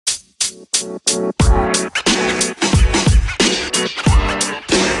All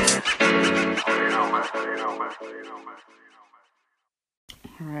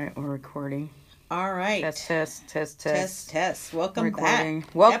right, we're recording. All right. Test. Welcome recording.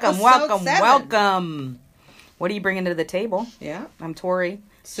 back. Welcome. What are you bringing to the table? Yeah. I'm Tori.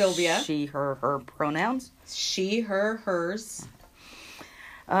 Sylvia. She, her pronouns. She, her, hers.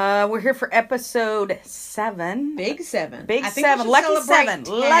 We're here for episode 7. Big 7. Big 7. Lucky 7.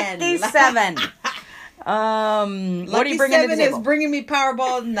 10. Lucky 7. What are you bringing to the table? Is bringing me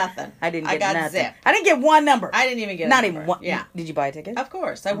Powerball nothing. I got nothing. Zip. I didn't get one number. I didn't even get Not a even number. one. Yeah. Did you buy a ticket? Of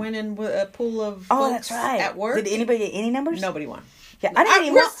course. I went in with a pool of Oh, folks that's right. at work. Did anybody get any numbers? Nobody won. Yeah, I didn't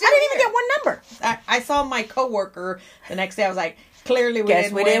even get one number. I saw my coworker the next day. I was like, clearly we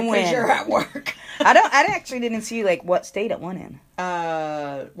didn't win because you're at work. I actually didn't see what state it won in.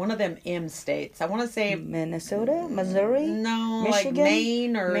 One of them M states. I want to say Minnesota, Missouri, no, Michigan, like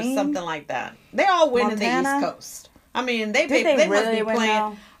Maine or something like that. They all win in the East Coast. I mean, they really must be playing.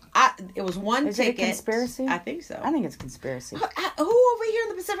 Now? It was one Is ticket. Is it a conspiracy? I think so. I think it's conspiracy. Who over here in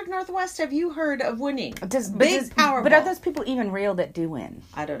the Pacific Northwest have you heard of winning? Big Powerball. But are those people even real that do win?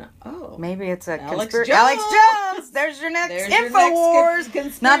 I don't know. Oh. Maybe it's a Alex conspiracy. Jones. Alex Jones! There's your next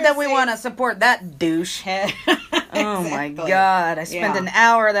InfoWars. Not that we want to support that douche. Exactly. Oh my God. I spent an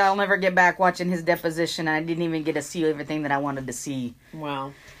hour that I'll never get back watching his deposition, and I didn't even get to see everything that I wanted to see.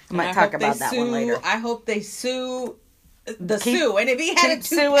 Wow. I might talk about that one later. I hope they sue sue. And if he had a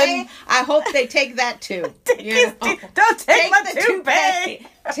toupee, suing. I hope they take that too. Don't take my toupee.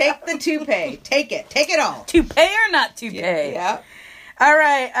 Take the toupee. Take it all. Toupee or not toupee? Yeah. All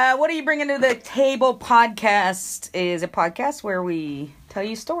right. What are you bringing to the table? Podcast is a podcast where we tell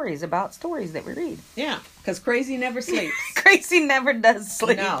you stories about stories that we read. Yeah, because crazy never sleeps. Crazy never does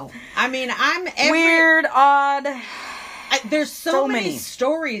sleep. No. I mean, weird, odd. There's so many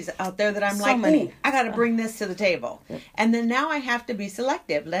stories out there that I'm ooh, I got to bring this to the table. And then now I have to be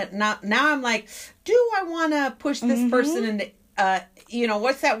selective. Now I'm like, do I want to push this person into,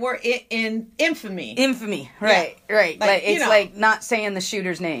 what's that word? In infamy. Infamy. Right, yeah. Right. Like it's like not saying the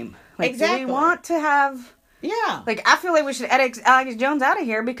shooter's name. Exactly. Do we want to have... Yeah. I feel like we should edit Alex Jones out of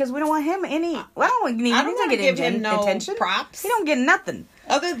here because we don't want him any... I don't want to give him no attention. Props. He don't get nothing.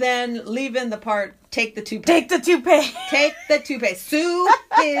 Other than leaving the part, take the toupee. Take the toupee. Take the toupee. Sue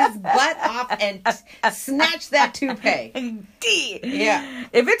his butt off and snatch that toupee. Yeah.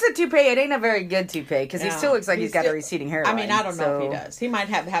 If it's a toupee, it ain't a very good toupee because he still looks like he's got a receding hairline. I mean, I don't know if he does. He might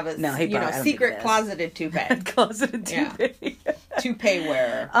have a secret closeted toupee. Closeted toupee. Yeah. Toupee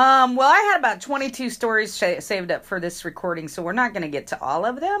wearer. Well, I had about 22 stories saved up for this recording, so we're not going to get to all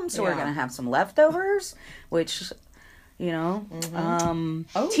of them. So we're going to have some leftovers, which...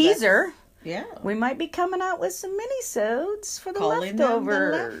 teaser. Yeah. We might be coming out with some mini-sodes for the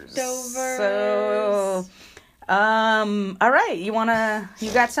leftovers. So, all right. You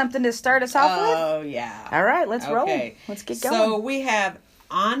got something to start us off with? Oh, yeah. All right, let's roll. Let's get going. So we have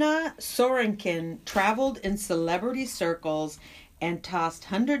Anna Sorenkin traveled in celebrity circles and tossed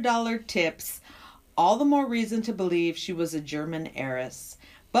 $100 tips. All the more reason to believe she was a German heiress.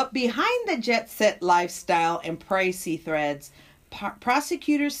 But behind the jet-set lifestyle and pricey threads,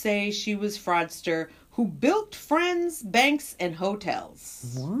 prosecutors say she was fraudster who bilked friends, banks, and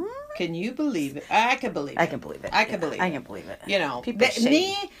hotels. What? Can you believe it? I can believe it. I can believe it. I can believe it. I can believe it.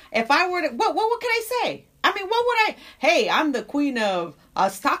 Me, if I were to... What could I say? I mean, what would I... Hey, I'm the queen of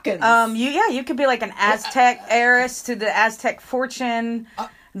stockings. You could be like an Aztec heiress to the Aztec fortune,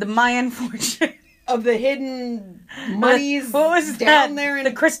 the Mayan fortune. Of the hidden monies what was down that? there in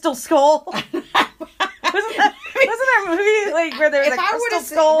the Crystal Skull. wasn't there a movie where there was a Crystal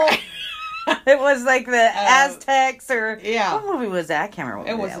Skull? It was like the Aztecs or what movie was that? I can't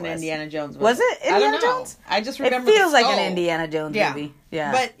remember. It wasn't Indiana Jones. Was it Indiana Jones? I just remember. It feels like an Indiana Jones movie.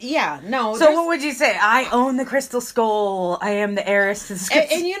 Yeah, but no. So what would you say? I own the Crystal Skull. I am the heiress to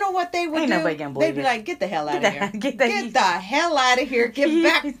the and you know what they would do? Nobody can believe They'd be like, "Get the hell out of here! Get the hell out of here! Get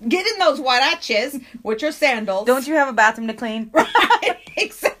in those huaraches, which are sandals. Don't you have a bathroom to clean? Right,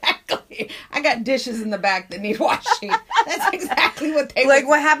 exactly. I got dishes in the back that need washing. That's exactly what they like.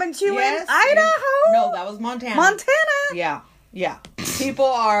 What happened to you in Idaho? No, that was Montana. Yeah. People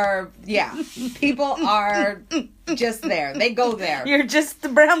are just there. They go there. You're just the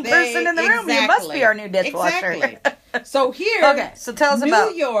brown person in the room. You must be our new dishwasher. Exactly. So here, okay. So tell us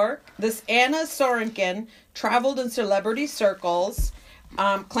about New York. This Anna Sorenkin traveled in celebrity circles,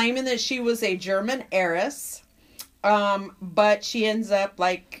 claiming that she was a German heiress, but she ends up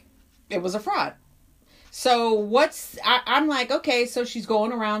it was a fraud. So I'm like, okay, so she's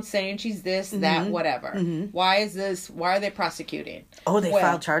going around saying she's this, that, whatever. Why are they prosecuting? Oh, they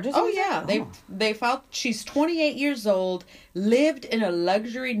filed charges? Oh, yeah. They filed, she's 28 years old, lived in a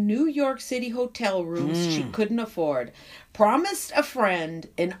luxury New York City hotel room she couldn't afford, promised a friend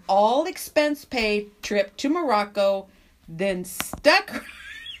an all-expense-paid trip to Morocco, then stuck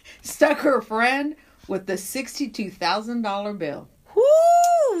her friend with the $62,000 bill.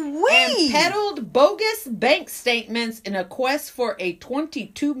 And peddled bogus bank statements in a quest for a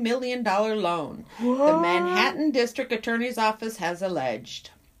 $22 million loan, the Manhattan District Attorney's Office has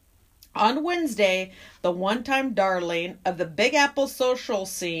alleged. On Wednesday, the one-time darling of the Big Apple social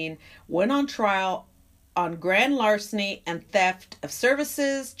scene went on trial on grand larceny and theft of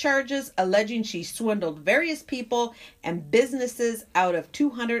services charges, alleging she swindled various people and businesses out of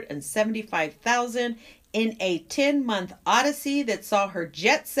 $275,000 in a 10-month odyssey that saw her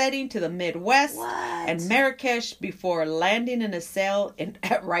jet-setting to the Midwest and Marrakesh before landing in a cell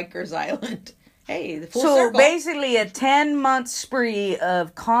at Rikers Island. Hey, the full circle. Basically a 10-month spree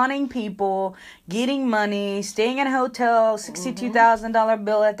of conning people, getting money, staying in a hotel, $62,000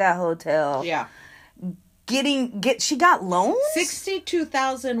 bill at that hotel. Yeah. She got loans?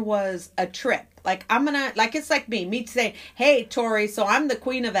 $62,000 was a trip. Like, it's like me saying, hey, Tori, so I'm the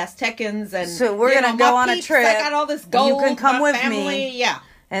queen of Aztecans, and so we're going to go on a trip. I got all this gold. You can come with family. me. Yeah.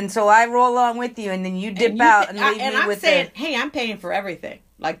 And so I roll along with you, and then you dip out and leave me with saying, hey, I'm paying for everything.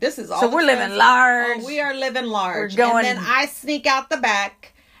 Like, this is all. So we're living large. Oh, we are living large. We're going. And then I sneak out the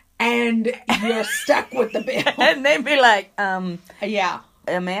back, and you're stuck with the bill. And they'd be like, yeah.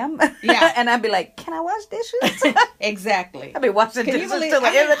 Ma'am? Yeah. And I'd be like, can I wash dishes? Exactly. I'd be washing dishes till the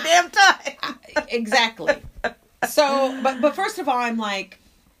end of the damn time. Exactly. So, but first of all, I'm like,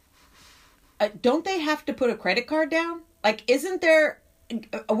 don't they have to put a credit card down? Like, isn't there,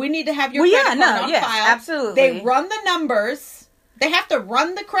 we need to have your credit card on file. Absolutely. They run the numbers. They have to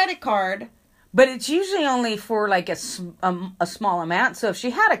run the credit card. But it's usually only for like a small amount. So if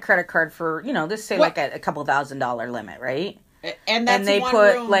she had a credit card for, let's say like a couple $1,000 limit, right? And they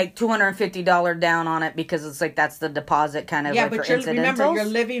put like $250 down on it because it's like that's the deposit kind of like for incidentals. Remember, you're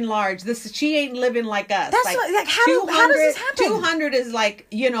living large. She ain't living like us. That's like how does this happen? 200 is like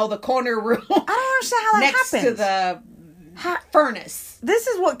the corner room. I don't understand how that next happens. To the furnace. This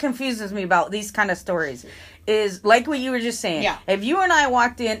is what confuses me about these kind of stories. Is like what you were just saying. Yeah. If you and I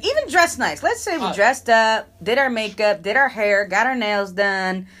walked in, even dressed nice. Let's say we dressed up, did our makeup, did our hair, got our nails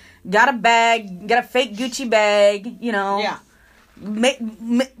done, got a bag, got a fake Gucci bag. Yeah.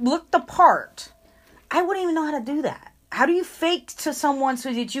 Look the part. I wouldn't even know how to do that. How do you fake to someone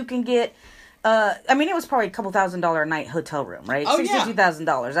so that you can get it was probably a couple $1,000 a night hotel room, right? Oh,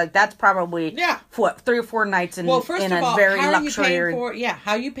 $62,000. Like that's probably 3 or 4 nights in a very luxury.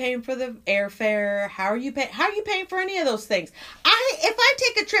 How are you paying for the airfare? How are you paying for any of those things? If I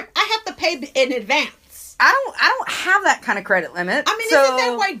take a trip, I have to pay in advance. I don't have that kind of credit limit. I mean, isn't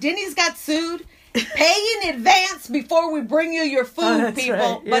that why Denny's got sued? Pay in advance before we bring you your food, people.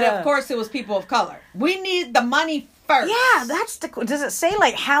 Right. Yeah. But of course, it was people of color. We need the money first. Yeah, that's does it say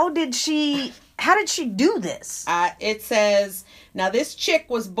like how did she do this? It says now this chick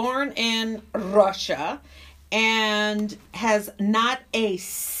was born in Russia and has not a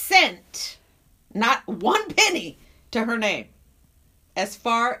cent, not one penny to her name, as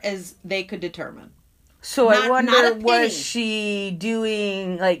far as they could determine. So I wonder, was she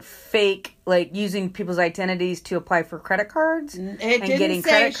doing like fake, like using people's identities to apply for credit cards and getting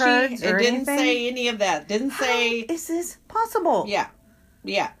credit cards? It didn't say any of that. Didn't say. How is this possible? Yeah.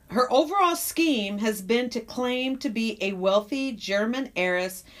 Her overall scheme has been to claim to be a wealthy German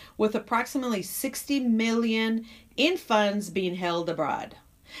heiress with approximately $60 million in funds being held abroad.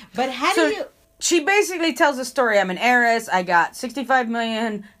 But how do you? She basically tells a story. I'm an heiress. I got $65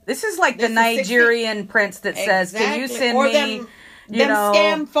 million. This is like the Nigerian prince that says, "Can you send me,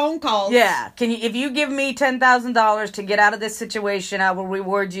 scam phone calls?" Yeah. If you give me $10,000 to get out of this situation, I will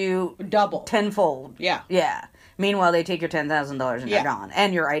reward you double, tenfold. Yeah. Yeah. Meanwhile, they take your $10,000 and you're gone,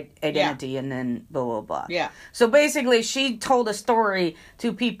 and your identity, and then blah blah blah. Yeah. So basically, she told a story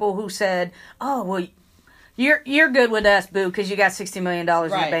to people who said, "Oh, well, you're good with us, boo, because you got $60 million in the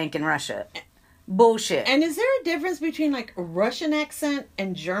bank in Russia." Bullshit. And is there a difference between like Russian accent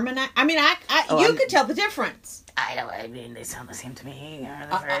and German accent? I mean, you could tell the difference. I mean, they sound the same to me.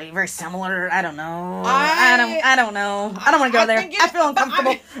 They're very, very similar. I don't know. I don't know. I don't want to go there. I feel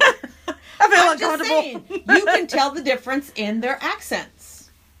uncomfortable. I feel uncomfortable. Just saying, you can tell the difference in their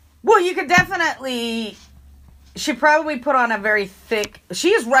accents. Well, you could definitely. She probably put on a very thick.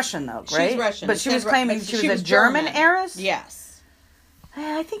 She is Russian, though, right? She's Russian. But she was claiming she was a German heiress. Yes.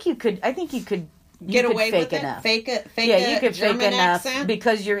 I think you could get away with it? Enough. Fake it. Yeah, you could German fake enough accent?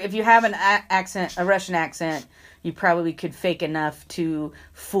 because if you have an accent, a Russian accent, you probably could fake enough to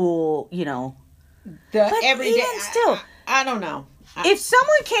fool, But everyday. Even still, I don't know. If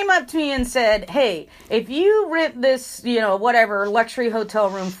someone came up to me and said, "Hey, if you rent this, whatever luxury hotel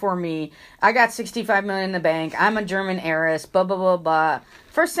room for me, I got $65 million in the bank. I'm a German heiress. Blah blah blah blah."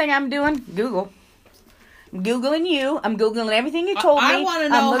 First thing I'm doing, Google. I'm Googling you. I'm Googling everything you told me. I want to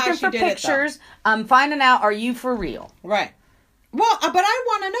know I'm looking how she for did pictures. I'm finding out, are you for real? Right. Well, but I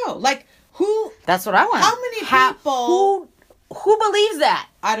want to know, like, who? That's what I want. How many people? Who believes that?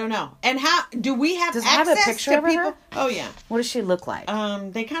 I don't know. And how do we have Does access it have a picture to of people? her? Oh yeah. What does she look like?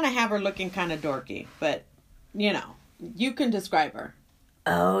 They kind of have her looking kind of dorky, but you can describe her.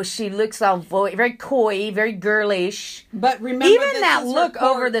 Oh, she looks all very coy, very girlish. But remember, even that look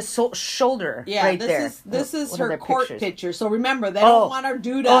over the shoulder, right there. This is her court pictures? picture. So remember, they don't want her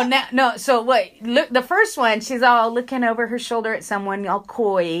dude up. Oh, no. So wait, look, the first one, she's all looking over her shoulder at someone, all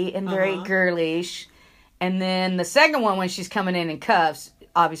coy and very girlish. And then the second one, when she's coming in cuffs,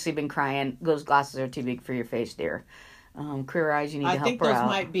 obviously been crying. Those glasses are too big for your face, dear. Clear eyes, you need to help her out. I think those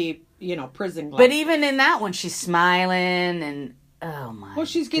might be, prison glasses. But even in that one, she's smiling and. Oh my! Well,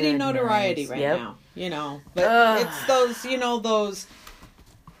 she's getting notoriety right now, But it's those, those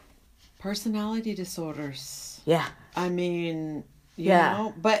personality disorders. Yeah. I mean, you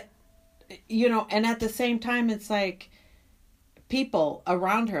know, but and at the same time, it's like people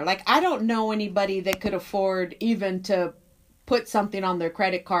around her. Like, I don't know anybody that could afford even to put something on their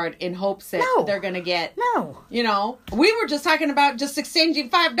credit card in hopes that they're going to get. No. We were just talking about just exchanging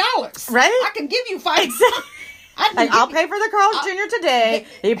 $5. Right? I can give you $5. Exactly. I'll pay for the Carl's Jr. today.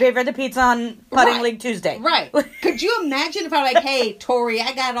 You pay for the pizza on Putting League Tuesday. Right. Could you imagine if I hey, Tori,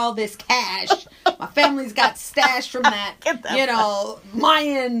 I got all this cash. My family's got stashed from that,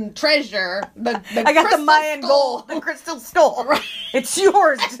 Mayan treasure. I got the Mayan gold, the crystal skull. Right. It's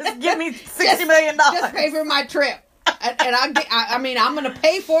yours. Just give me $60 million. Just pay for my trip. And I'm going to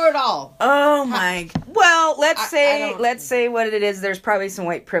pay for it all. Oh my! Well, let's say what it is. There's probably some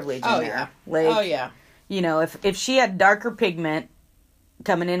white privilege in there. Yeah. If she had darker pigment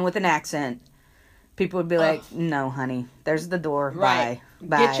coming in with an accent, people would be like, "No, honey, there's the door. Right.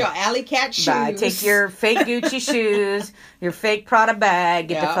 Bye. Get your alley cat shoes. Bye. Take your fake Gucci shoes, your fake Prada bag.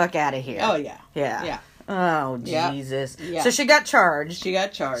 Get the fuck out of here." Oh yeah. Yeah. Oh Jesus. Yeah. So she got charged.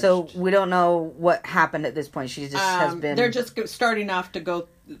 So we don't know what happened at this point. She just has been. They're just starting off to go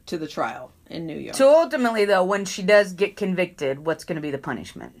to the trial in New York. So ultimately, though, when she does get convicted, what's going to be the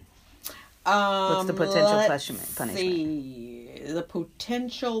punishment? What's the potential punishment? See. The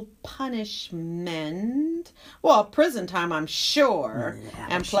potential punishment. Well, prison time, I'm sure. Yeah,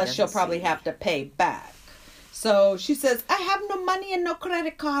 and plus, she'll probably have to pay back. So she says, "I have no money and no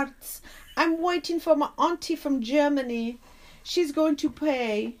credit cards. I'm waiting for my auntie from Germany. She's going to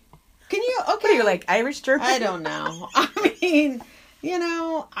pay." Can you? Okay. What are you, like Irish German? I don't know. I mean,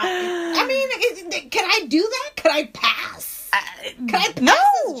 can I do that? Could I pass? Can I pass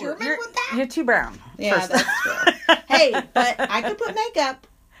as German with that? You're too brown. Yeah, that's true. Hey, but I could put makeup,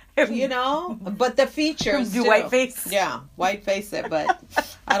 but the features do white face. Yeah, white face it, but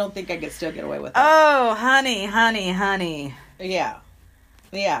I don't think I could still get away with it. Oh, honey. Yeah.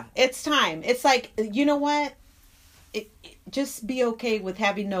 It's time. It's like, you know what? Just be okay with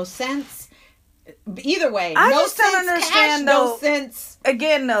having no sense. Either way, I just don't understand, cash, though. no sense.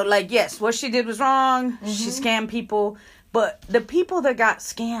 Again, though, yes, what she did was wrong. Mm-hmm. She scammed people. But the people that got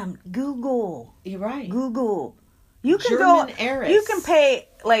scammed, Google. You're right. Google. You can German heiress. You can pay,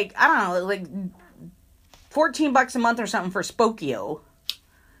 $14 a month or something for Spokeo,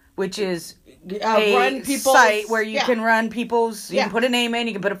 which is a site where you can run people's. You can put a name in.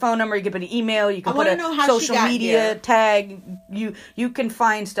 You can put a phone number. You can put an email. You can put a social media tag. You can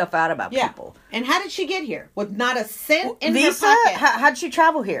find stuff out about people. And how did she get here with not a cent in visa? her pocket? How'd she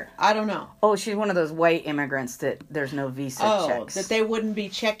travel here? I don't know. Oh, she's one of those white immigrants that there's no visa checks. That they wouldn't be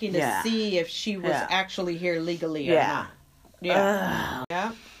checking to see if she was actually here legally or not. Yeah.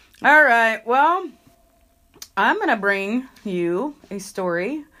 Yeah. All right. Well, I'm going to bring you a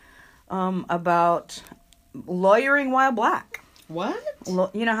story about lawyering while black. What?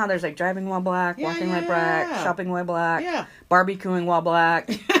 You know how there's driving while black, walking while black, shopping while black, barbecuing while black.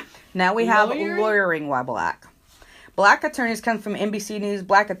 Now we have lawyering while black. Black attorneys come from NBC News.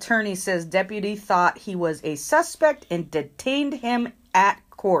 Black attorney says deputy thought he was a suspect and detained him at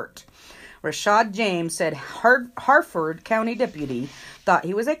court. Rashad James said Harford County deputy thought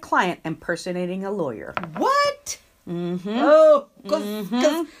he was a client impersonating a lawyer. What? Mm-hmm. Oh,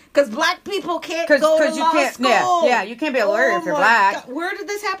 because black people can't go to law school. Yeah, you can't be a lawyer if you're black. God. Where did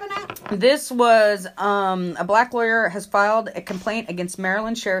this happen at? This was a black lawyer has filed a complaint against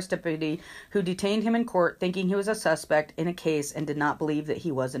Maryland Sheriff's deputy who detained him in court thinking he was a suspect in a case and did not believe that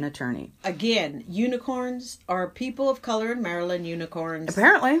he was an attorney. Again, unicorns are people of color in Maryland. Unicorns.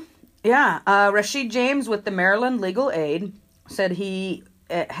 Apparently. Yeah. Rashid James with the Maryland Legal Aid said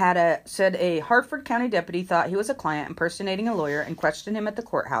a Hartford County deputy thought he was a client impersonating a lawyer and questioned him at the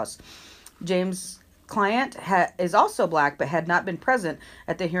courthouse. James' client is also black but had not been present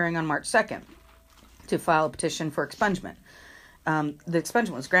at the hearing on March 2nd to file a petition for expungement. The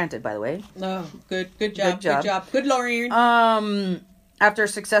expungement was granted, by the way. Oh, good job. Good lawyering. After a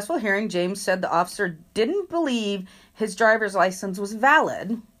successful hearing, James said the officer didn't believe his driver's license was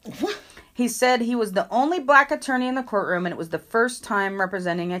valid. What? He said he was the only black attorney in the courtroom, and it was the first time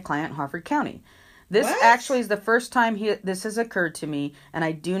representing a client in Hartford County. This actually is the first time this has occurred to me, and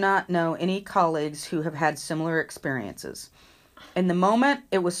I do not know any colleagues who have had similar experiences. In the moment,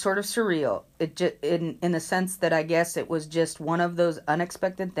 it was sort of surreal. In the sense that I guess it was just one of those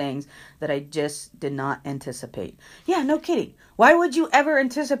unexpected things that I just did not anticipate. Yeah, no kidding. Why would you ever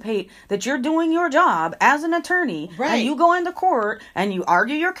anticipate that you're doing your job as an attorney, right, and you go into court and you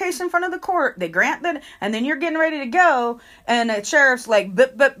argue your case in front of the court, they grant that, and then you're getting ready to go, and the sheriff's like,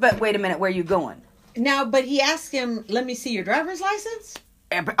 but wait a minute, where are you going? Now, but he asked him, let me see your driver's license?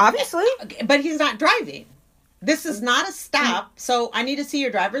 Obviously. But he's not driving. This is not a stop, so I need to see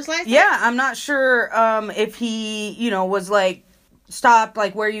your driver's license? Yeah, I'm not sure if he, was like, stopped,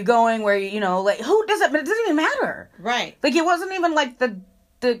 like, where are you going, where you, like, who does it, but it doesn't even matter. Right. Like, it wasn't even like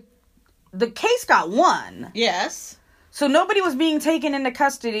the case got won. Yes. So nobody was being taken into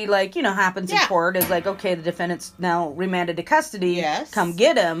custody, like, happens in court, is like, okay, the defendant's now remanded to custody, yes, come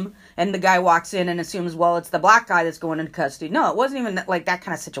get him, and the guy walks in and assumes, well, it's the black guy that's going into custody. No, it wasn't even like that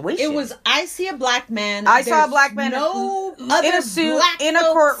kind of situation. It was, I see a black man. I saw a black man in a suit, in a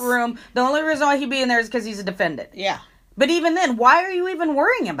courtroom. The only reason why he'd be in there is because he's a defendant. Yeah. But even then, why are you even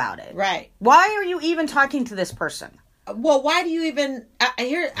worrying about it? Right. Why are you even talking to this person? Well, why do you even,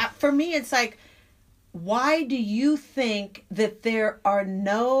 for me, it's like, why do you think that there are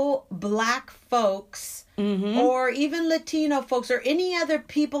no black folks, mm-hmm, or even Latino folks or any other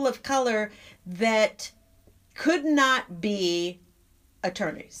people of color that could not be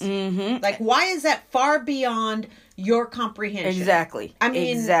attorneys? Mm-hmm. Like, why is that far beyond your comprehension? Exactly. I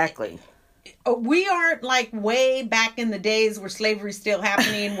mean, exactly. We aren't like way back in the days where slavery's still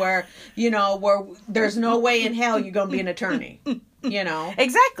happening, where, where there's no way in hell you're going to be an attorney.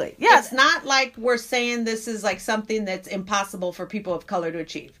 Exactly. Yeah. It's not like we're saying this is like something that's impossible for people of color to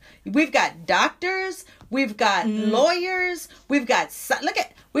achieve. We've got doctors, we've got lawyers, we've got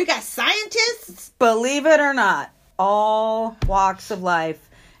scientists. Believe it or not, all walks of life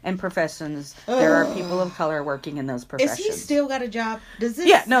and professions, there are people of color working in those professions. Is he still got a job?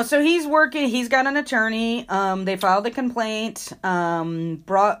 Yeah, no, so he's working, he's got an attorney. They filed a complaint.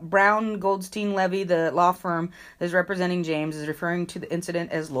 Brown Goldstein Levy, the law firm that is representing James, is referring to the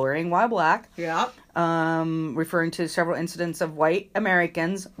incident as lawyering while black. Yeah. Referring to several incidents of white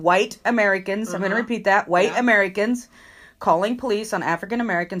Americans, I'm going to repeat that, white Americans calling police on African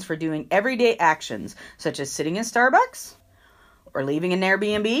Americans for doing everyday actions, such as sitting in Starbucks, or leaving an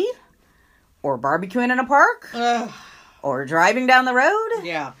Airbnb, or barbecuing in a park, or driving down the road.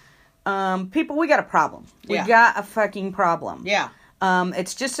 Yeah. People, we got a problem. We got a fucking problem. Yeah.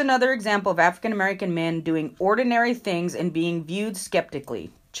 It's just another example of African American men doing ordinary things and being viewed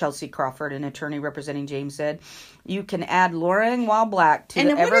skeptically. Chelsea Crawford, an attorney representing James, said, "You can add lawyering while black to the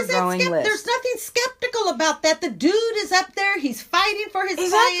ever-growing list." There's nothing skeptical about that. The dude is up there. He's fighting for his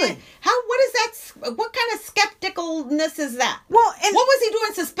client. What is that? What kind of skepticalness is that? Well, and what was he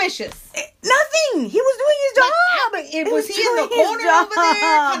doing suspicious? Nothing. He was doing his job. Was he in the corner over there,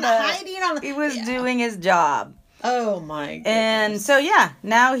 kind of hiding on? He was doing his job. Oh my goodness. And so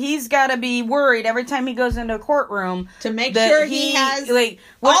now he's got to be worried every time he goes into a courtroom to make sure he has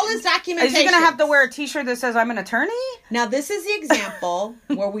all his documentation. Is he going to have to wear a t-shirt that says I'm an attorney? Now this is the example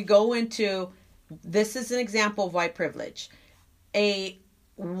where we go into, this is an example of white privilege. A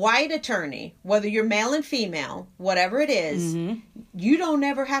white attorney, whether you're male and female, whatever it is, you don't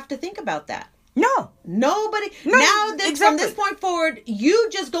ever have to think about that. No. Nobody. No, now, from this point forward, you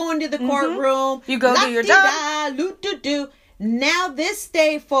just go into the courtroom. You go do your job. Now, this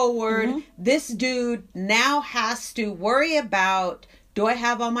day forward, this dude now has to worry about, do I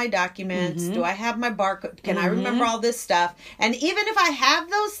have all my documents? Do I have my barcode? Can I remember all this stuff? And even if I have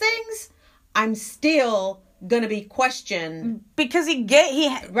those things, I'm still going to be questioned. Because he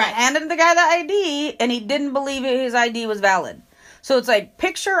handed the guy the ID, and he didn't believe his ID was valid. So it's like,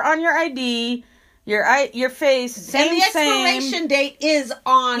 picture on your ID, your face, same. And the expiration date is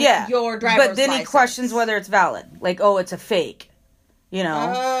on your driver's license. But then he questions whether it's valid. Like, oh, it's a fake. You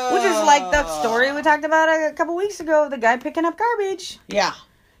know? Which is like that story we talked about a couple weeks ago, the guy picking up garbage. Yeah.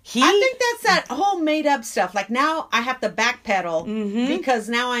 I think that's that whole made up stuff. Like, now I have to backpedal because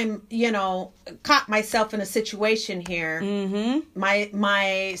now I'm, caught myself in a situation here. Mm-hmm. My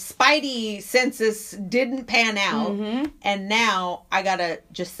spidey senses didn't pan out. And now I gotta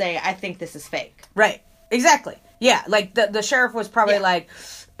just say, I think this is fake. Right. Exactly. Yeah. Like the sheriff was probably like,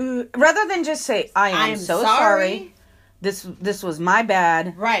 rather than just say, I am so sorry. This was my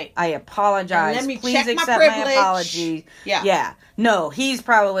bad. Right. I apologize. Let me Please check accept my apology. Yeah. Yeah. No, he's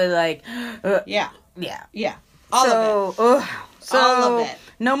probably like, Yeah. All of it. All of it.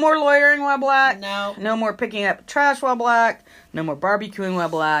 No more lawyering while black. No. No more picking up trash while black. No more barbecuing while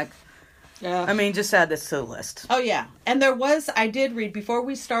black. Yeah. I mean, just add this to the list. Oh, yeah. And I did read, before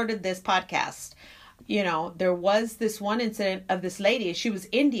we started this podcast, there was this one incident of this lady. She was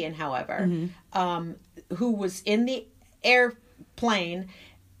Indian, however, who was in the airplane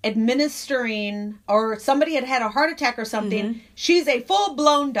administering, or somebody had a heart attack or something. She's a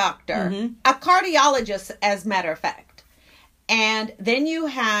full-blown doctor, a cardiologist, as a matter of fact. And then you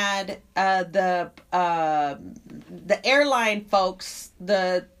had the airline folks,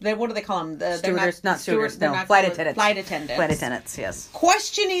 what do they call them? Flight attendants, yes.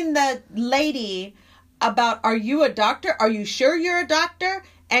 Questioning the lady about, are you a doctor? Are you sure you're a doctor?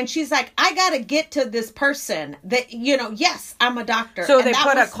 And she's like, I got to get to this person that, yes, I'm a doctor. So they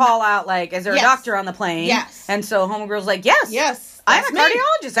put a call out like, is there a doctor on the plane? Yes. And so homegirl's like, yes. I'm a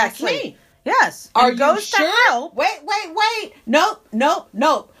cardiologist, actually. That's me. Yes. Are you sure? Wait. Nope.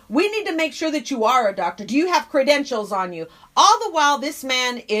 We need to make sure that you are a doctor. Do you have credentials on you? All the while, this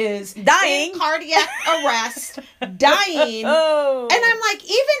man is dying, in cardiac arrest, dying. And I'm like,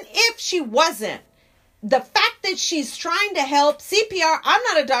 even if she wasn't, the fact that she's trying to help CPR, I'm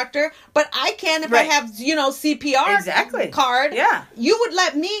not a doctor, but I can if I have, CPR card. Yeah. You would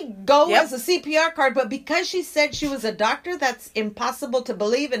let me go as a CPR card, but because she said she was a doctor, that's impossible to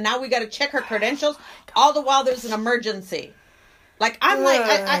believe, and now we got to check her credentials. All the while there's an emergency. Like, I'm like,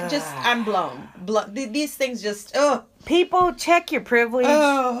 I'm blown. These things just, People, check your privilege.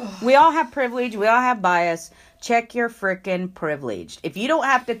 We all have privilege. We all have bias. Check your frickin' privilege. If you don't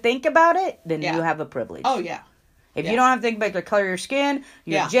have to think about it, then you have a privilege. Oh, yeah. If you don't have to think about the color of your skin,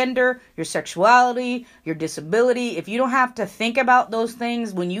 your gender, your sexuality, your disability, if you don't have to think about those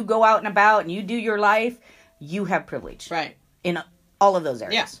things when you go out and about and you do your life, you have privilege. Right. In all of those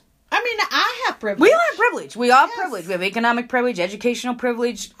areas. Yeah. I mean, I have privilege. We all have privilege. We all have privilege. We have economic privilege, educational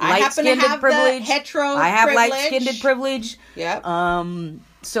privilege, light-skinned privilege. I have light-skinned privilege. Yep.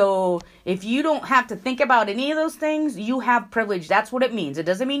 So if you don't have to think about any of those things, you have privilege. That's what it means. It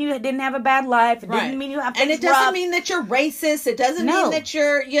doesn't mean you didn't have a bad life. It doesn't mean you have things And it doesn't mean that you're racist. It doesn't mean that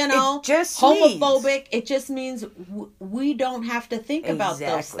you're, it just homophobic. It just means we don't have to think about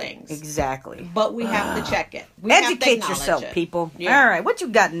those things. Exactly. But we have to check it. We Educate yourself, people. Yeah. All right. What you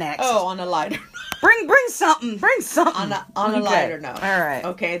got next? Oh, on a lighter note. Bring something. On a lighter note. All right.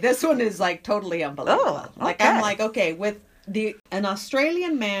 Okay. This one is like totally unbelievable. I'm like, okay, an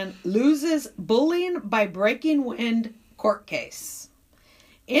Australian man loses bullying by breaking wind court case.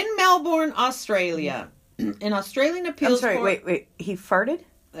 In Melbourne, Australia, an Australian appeals court... I'm sorry, wait. He farted?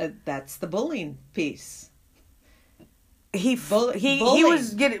 That's the bullying piece. He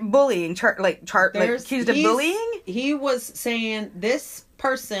was getting bullying, accused of bullying? He was saying, this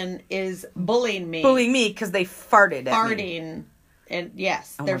person is bullying me. Bullying me because they farted at me. And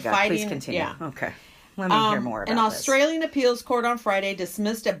yes, they're fighting. Please continue. Yeah. Okay. Let me hear more about this. An Australian appeals court on Friday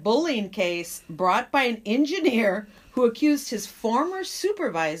dismissed a bullying case brought by an engineer who accused his former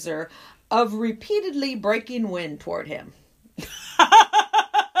supervisor of repeatedly breaking wind toward him.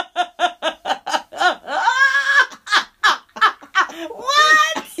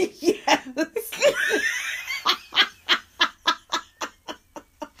 What? Yes.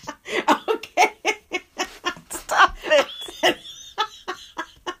 Okay. Stop it.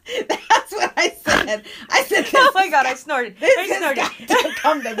 That's what I said. Oh my God, I snorted. I snorted. To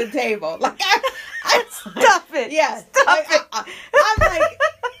come to the table. Like, I stop it. Yes. Stop it. I'm like,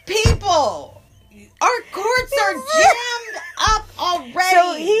 people, our courts are jammed up already.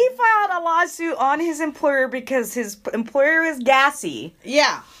 So he filed a lawsuit on his employer because his employer is gassy.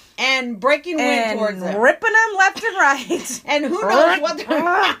 Yeah. And breaking wind towards him. Ripping him left and right. And who knows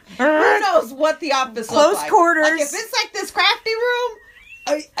what the office Close looks like. quarters. Like, if it's like this crafty room,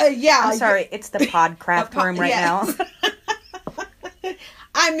 Yeah. I'm sorry, it's the Podcraft room right now.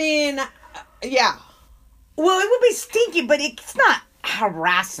 I mean, yeah. Well, it would be stinky, but it's not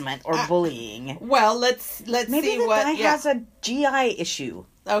harassment or bullying. Well, let's Maybe see the what. guy has a GI issue.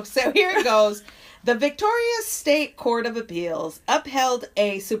 Oh, so here it goes. The Victoria State Court of Appeals upheld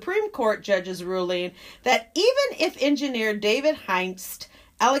a Supreme Court judge's ruling that even if engineer David Heinz's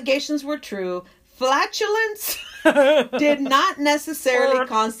allegations were true, flatulence did not necessarily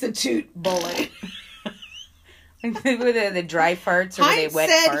constitute bullying. Were they dry farts or Heinz were they wet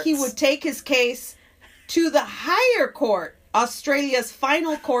said farts? he would take his case to the higher court, Australia's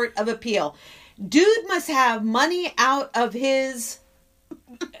final court of appeal. Dude must have money out of his,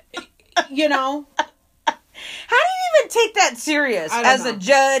 you know. How do you even take that serious as a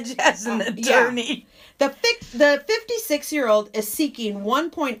judge, as an attorney? Yeah. The 56-year-old is seeking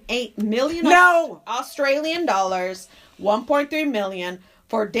 1.8 million Australian dollars, 1.3 million,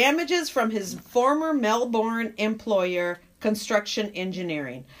 for damages from his former Melbourne employer, Construction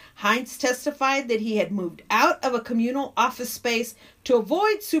Engineering. Heinz testified that he had moved out of a communal office space to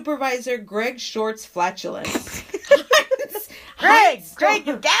avoid Supervisor Greg Short's flatulence. Greg,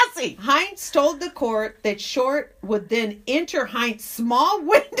 you're gassy. Heinz told the court that Short would then enter Heinz's small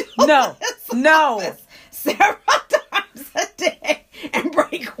window office several times a day and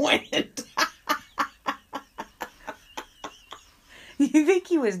break wind. You think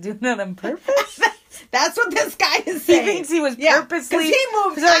he was doing that on purpose? That's what this guy is saying. He thinks he was purposely. Because he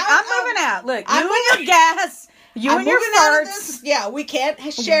moved out. Like, I'm moving out. Look, you and your gas. You and your farts. Yeah, we can't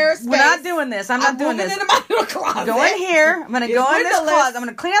share a space. We're not doing this. I'm not doing this. Into my little closet. Go in here. I'm going to go in this closet. I'm going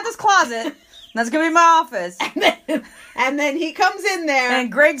to clean out this closet. That's going to be my office. And then he comes in there.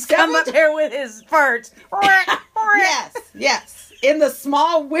 And Greg's come up here with his farts. Yes. In the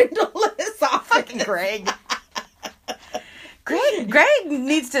small windowless office. Fucking Greg. Greg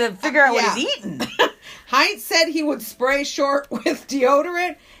needs to figure out what he's eating. Heinz said he would spray Short with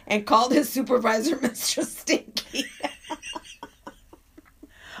deodorant and called his supervisor Mr. Stinky.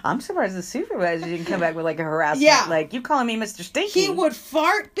 I'm surprised the supervisor didn't come back with like a harassment. Yeah. Like, you calling me Mr. Stinky? He would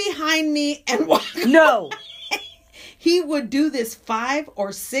fart behind me and walk No. away. He would do this 5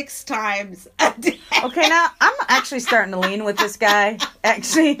 or 6 times a day. Okay, now I'm actually starting to lean with this guy.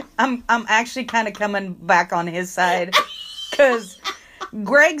 Actually, I'm actually kind of coming back on his side. Because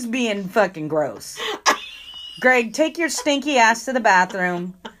Greg's being fucking gross. Greg, take your stinky ass to the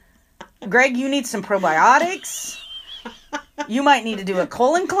bathroom. Greg, you need some probiotics. You might need to do a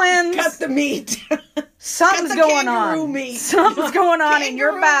colon cleanse. Cut the meat. Something's going on. Meat. Something's going on in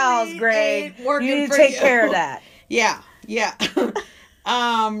your bowels, Greg. You need to take care of that. Yeah.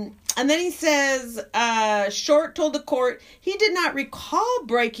 And then he says, Short told the court he did not recall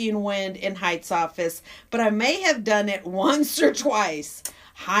breaking wind in Heinz's office, but I may have done it once or twice.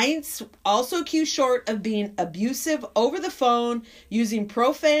 Heinz also accused Short of being abusive over the phone, using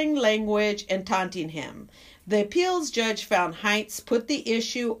profane language and taunting him. The appeals judge found Heinz put the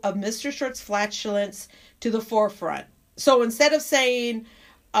issue of Mr. Short's flatulence to the forefront. So instead of saying,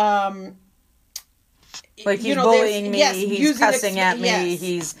 like he's bullying me, he's cussing at me,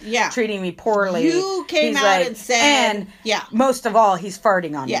 he's treating me poorly. You came out and said, most of all, he's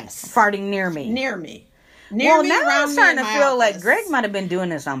farting on me. Farting near me. Well, now I'm starting to feel like Greg might have been doing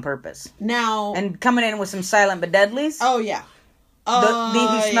this on purpose. Now. And coming in with some silent but deadlies. Oh, yeah.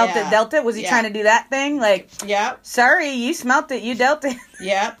 He smelt it, dealt it. Was he trying to do that thing? Like, sorry, you smelt it, you dealt it.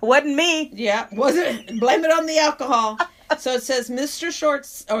 Yeah. Wasn't me. Yeah. Wasn't. Blame it on the alcohol. So it says Mr.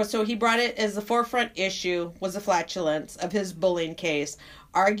 Short's, so he brought it as the forefront issue was the flatulence of his bullying case,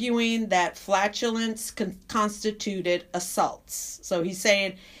 arguing that flatulence constituted assaults. So he's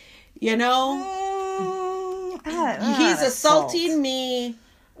saying, he's assaulting me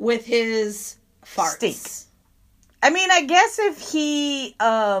with his farts. Stink. I mean, I guess if he,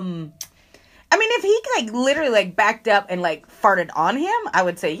 if he like literally like backed up and like farted on him, I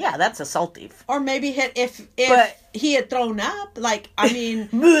would say, yeah, that's assaultive. Or maybe if he had thrown up, gag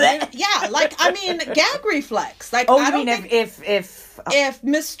reflex. Like, I mean if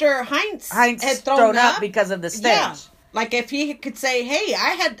Mr. Heinz had thrown up because of the stench. Yeah. Like if he could say, hey,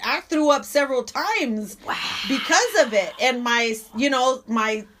 I threw up several times because of it. And my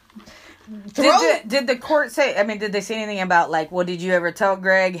throat. Did the court say, did they say anything about like, well, did you ever tell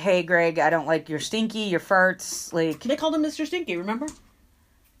Greg, hey, Greg, I don't like your stinky, your farts? Like, they called him Mr. Stinky, remember?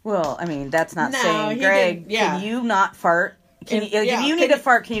 Well, that's not saying, Greg, can you not fart? If you need to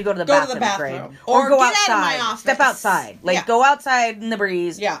fart, can you go to the bathroom, Greg? Or go outside. Out of my office. Step outside. Go outside in the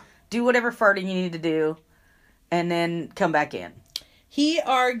breeze. Yeah. Do whatever farting you need to do. And then come back in. He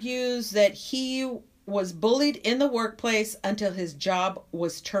argues that he was bullied in the workplace until his job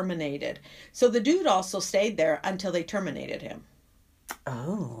was terminated. So the dude also stayed there until they terminated him.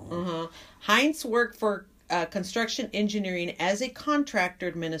 Oh. Heinz worked for construction engineering as a contractor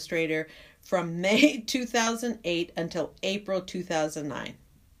administrator from May 2008 until April 2009.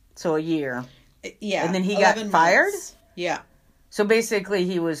 So a year. Yeah. And then he got fired? Yeah. So basically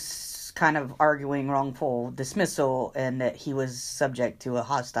he was kind of arguing wrongful dismissal and that he was subject to a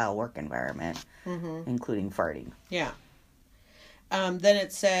hostile work environment, including farting. Yeah. Then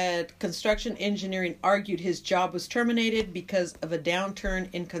it said construction engineering argued his job was terminated because of a downturn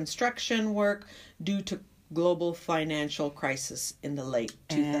in construction work due to global financial crisis in the late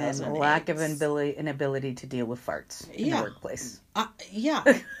 2000s. And lack of inability to deal with farts in the workplace. Yeah. I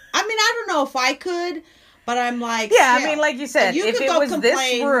mean, I don't know if I could, but I'm like... Yeah, I mean, like you said, if it was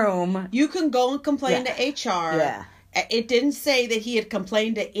this room... You can go and complain to HR. Yeah. It didn't say that he had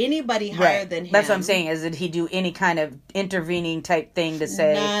complained to anybody higher than him. That's what I'm saying, is did he do any kind of intervening type thing to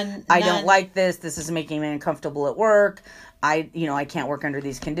say, I don't like this is making me uncomfortable at work, I can't work under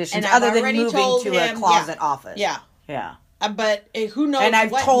these conditions, other than moving to a closet office. Yeah. Yeah. But who knows? And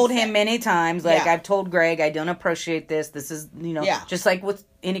I've told him many times, I've told Greg, I don't appreciate this. This is, just like with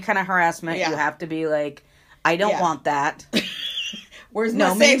any kind of harassment, you have to be like, I don't want that. Where's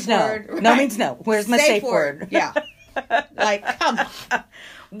my safe word? No. Right. No means no. Where's my safe word? Yeah. Like, come on.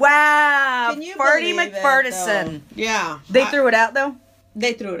 Wow. Can you Farty believe McFartison. It, yeah. They threw it out, though?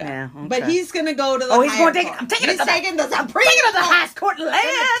 They threw it out. Yeah, okay. But he's going to go to the he's going to take it to the highest court land.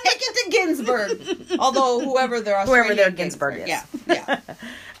 Take it to Ginsburg. Although whoever their Ginsburg is. Yeah.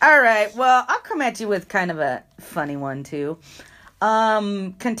 All right. Well, I'll come at you with kind of a funny one, too.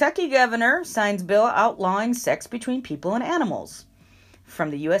 Kentucky governor signs bill outlawing sex between people and animals. From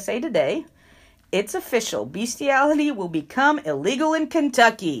the USA Today. It's official. Bestiality will become illegal in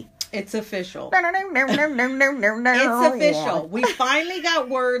Kentucky. It's official. It's official. We finally got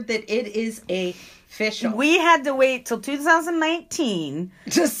word that it is official. We had to wait till 2019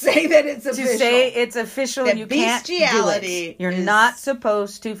 to say that it's official. To say it's official and you can't do it. You're not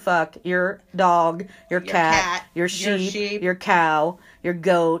supposed to fuck your dog, your cat, your sheep, your cow, your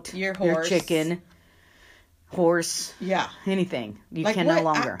goat, your horse, your chicken, horse. Yeah. Anything. You can no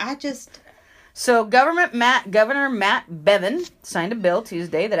longer. So Governor Matt Bevin signed a bill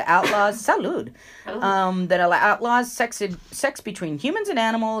Tuesday that outlaws outlaws sex between humans and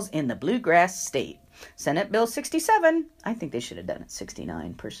animals in the bluegrass state. Senate Bill 67. I think they should have done it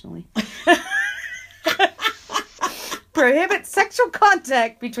 69, personally. Prohibits sexual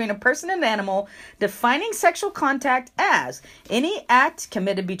contact between a person and an animal, defining sexual contact as any act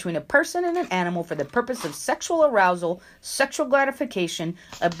committed between a person and an animal for the purpose of sexual arousal, sexual gratification,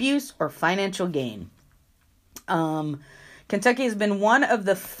 abuse, or financial gain. Kentucky has been one of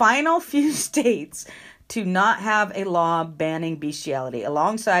the final few states to not have a law banning bestiality,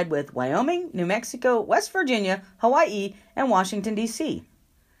 alongside with Wyoming, New Mexico, West Virginia, Hawaii, and Washington, D.C.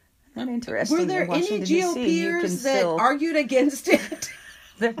 Not interesting. Were there any GOPers that argued against it?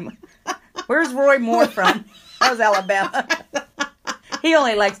 Where's Roy Moore from? That was Alabama. He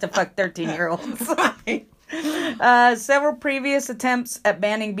only likes to fuck 13-year-olds. Right. Several previous attempts at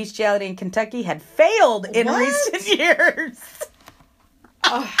banning bestiality in Kentucky had failed in recent years.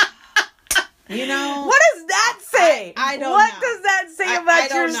 What does that say? I don't know. What does that say about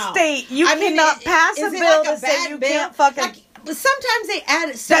your state? You cannot pass a bill to say you can't fucking... Sometimes they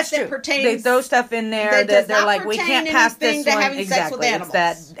add stuff that pertains. They throw stuff in there that they're like, we can't pass this one. Exactly. It's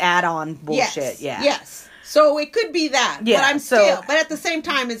that add-on bullshit. Yes. So it could be that. Yeah. But at the same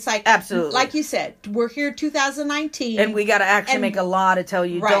time, it's like, absolutely. Like you said, we're here 2019. And we got to actually make a law to tell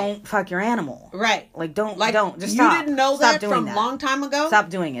you, don't fuck your animal. Right. Like, don't. Just stop. You didn't know that from a long time ago?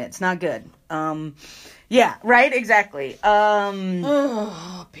 Stop doing it. It's not good. Yeah, right? Exactly.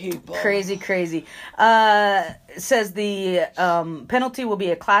 People. Crazy. Says the penalty will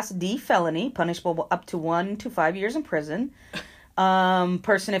be a Class D felony, punishable up to 1 to 5 years in prison.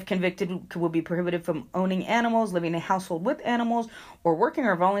 Person, if convicted, will be prohibited from owning animals, living in a household with animals, or working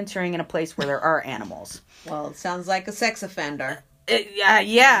or volunteering in a place where there are animals. Well, it sounds like a sex offender.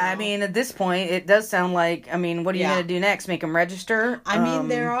 I mean, at this point, it does sound like, what are you going to do next? Make them register? I mean,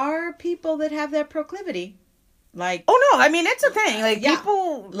 there are people that have that proclivity. Like, it's a thing. Like,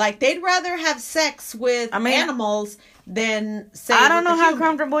 people... Like, they'd rather have sex with animals than, say, I don't know how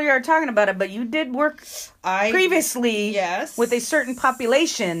comfortable you are talking about it, but you did work previously with a certain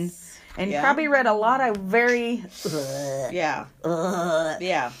population, and you probably read a lot of very... Yeah.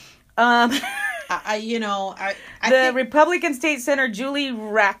 The Republican State Senator Julie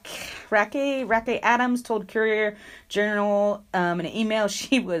Rackey Adams told Courier Journal in an email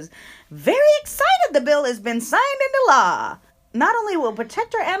she was very excited the bill has been signed into law. Not only will it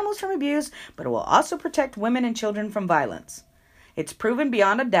protect our animals from abuse, but it will also protect women and children from violence. It's proven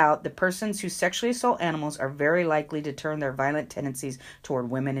beyond a doubt that persons who sexually assault animals are very likely to turn their violent tendencies toward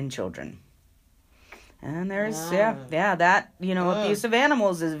women and children. And there's, abuse of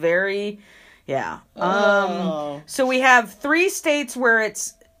animals is very, So we have 3 states where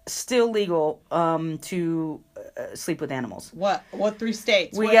it's still legal to sleep with animals. What 3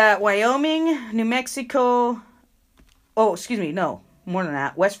 states? We got Wyoming, New Mexico. Oh, excuse me, no. More than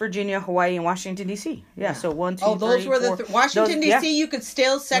that. West Virginia, Hawaii, and Washington, D.C. Yeah, so 1, 2, 3, those were the... Washington, D.C., you could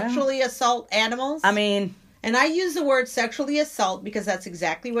still sexually assault animals? I mean... And I use the word sexually assault because that's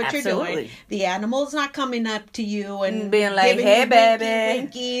exactly what you're doing. The animal's not coming up to you and being like, hey, baby,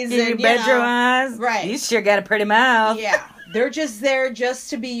 winkies give you bedroom eyes. Right. You sure got a pretty mouth. Yeah. They're just there just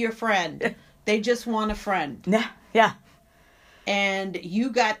to be your friend. They just want a friend. Yeah. And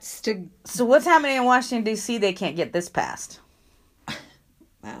you got to... So what's happening in Washington, D.C.? They can't get this passed.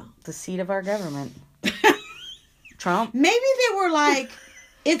 Wow. The seat of our government. Trump? Maybe they were like,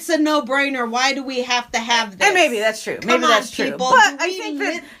 it's a no-brainer. Why do we have to have this? And maybe that's true. Maybe that's true. But I think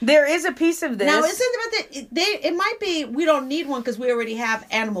that there is a piece of this. Now, it might be we don't need one because we already have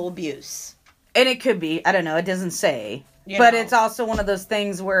animal abuse. And it could be. I don't know. It doesn't say. But it's also one of those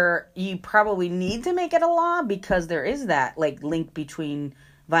things where you probably need to make it a law because there is that link between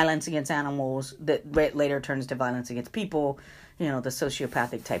violence against animals that later turns to violence against people. The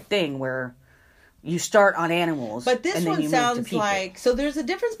sociopathic type thing where you start on animals. But this and then one you sounds move to people. so there's a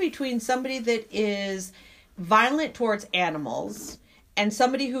difference between somebody that is violent towards animals and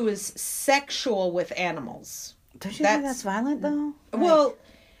somebody who is sexual with animals. Don't you think that's violent though? Well,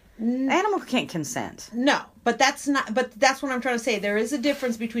 animals can't consent. No, but that's what I'm trying to say. There is a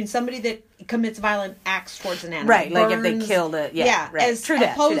difference between somebody that commits violent acts towards an animal. Right, like if they killed it. Yeah, right. As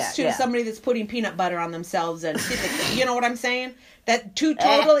opposed to somebody that's putting peanut butter on themselves and you know what I'm saying?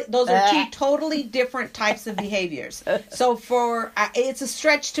 Those are 2 totally different types of behaviors. So it's a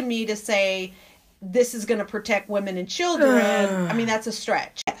stretch to me to say this is going to protect women and children. I mean, that's a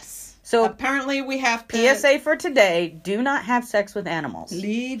stretch. Yes. So apparently we have to... PSA for today, do not have sex with animals.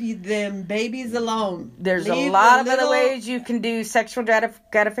 Leave them babies alone. There's a lot of other ways you can do sexual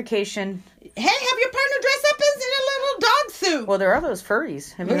gratification. Hey, have your partner dress up in a little dog suit. Well, there are those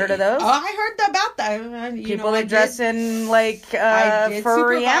furries. Have you heard of those? Oh, I heard about that. People that dress in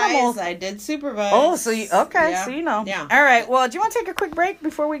furry animals. I did supervise. Oh, so so you know. Yeah. All right. Well, do you want to take a quick break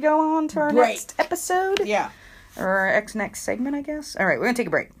before we go on to our next episode? Yeah. Or our next segment, I guess. All right, we're gonna take a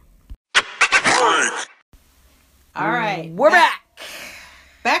break. All right. We're back.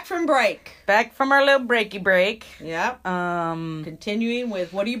 Back from break. Back from our little breaky break. Yep. Continuing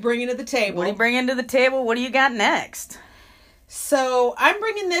with what are you bringing to the table? What are you bringing to the table? What do you got next? So I'm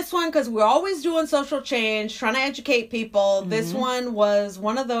bringing this one because we're always doing social change, trying to educate people. Mm-hmm. This one was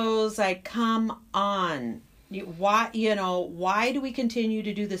one of those come on. Why do we continue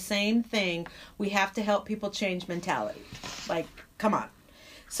to do the same thing? We have to help people change mentality. Come on.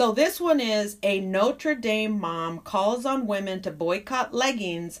 So this one is a Notre Dame mom calls on women to boycott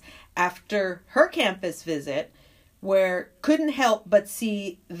leggings after her campus visit where couldn't help but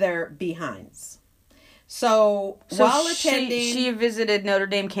see their behinds. So while attending... She visited Notre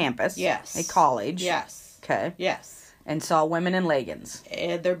Dame campus. Yes. A college. Yes. Okay. Yes. And saw women in leggings.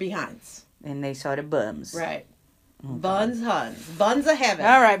 And their behinds. And they saw the bums. Right. Oh, buns of heaven.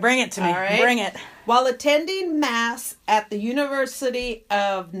 All right, bring it to me. All right. Bring it. While attending Mass at the University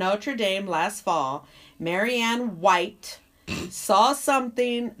of Notre Dame last fall, Marianne White saw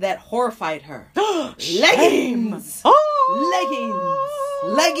something that horrified her. Leggings! Oh!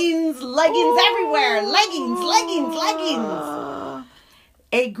 Leggings everywhere! Leggings!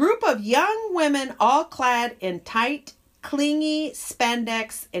 A group of young women all clad in tight, clingy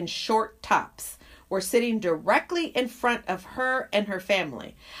spandex and short tops were sitting directly in front of her and her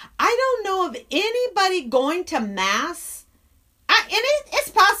family. I don't know of anybody going to Mass. It's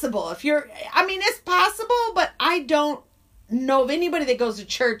possible it's possible, but I don't know of anybody that goes to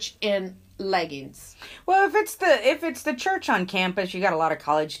church in leggings. Well, if it's the church on campus, you got a lot of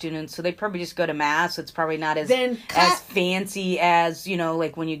college students, so they probably just go to Mass. It's probably not as fancy as,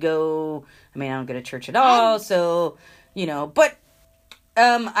 when you go. I don't go to church at all, but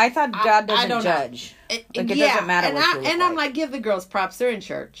I thought God doesn't judge. It doesn't matter what you look and I'm like, give the girls props. They're in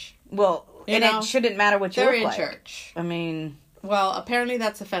church. Well, it shouldn't matter what you look like. They're in church. Well, apparently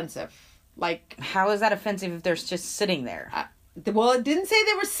that's offensive. How is that offensive if they're just sitting there? Well, it didn't say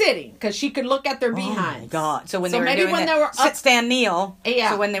they were sitting because she could look at their behinds. Oh my God! So when they were doing when the they were sit, stand, kneel.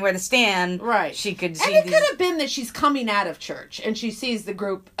 Yeah. So when they were the stand, right, she could see. And it could have been that she's coming out of church and she sees the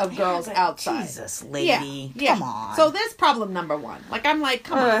group of girls outside. Jesus, lady, come on. So there's problem number one. Like I'm like,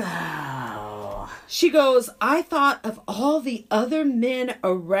 come on. She goes, I thought of all the other men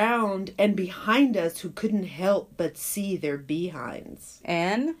around and behind us who couldn't help but see their behinds.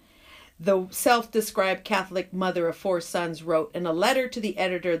 And the self-described Catholic mother of 4 sons wrote in a letter to the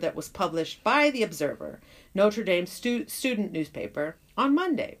editor that was published by The Observer, Notre Dame student newspaper, on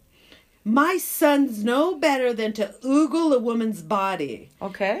Monday. My sons know better than to oogle a woman's body.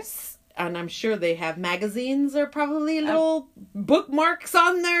 Okay. And I'm sure they have magazines or probably little bookmarks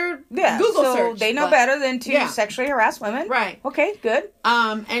on their Google search. So they know better than to sexually harass women. Right. Okay, good.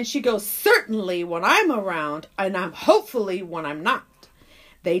 And she goes, certainly when I'm around, and I'm hopefully when I'm not.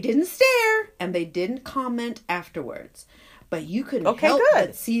 They didn't stare, and they didn't comment afterwards. But you couldn't help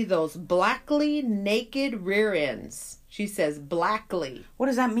but see those blackly naked rear ends. She says blackly. What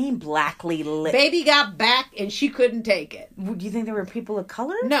does that mean, blackly lit? Baby got back, and she couldn't take it. Do you think there were people of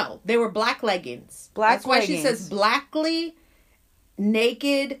color? No, they were black leggings. That's why she says blackly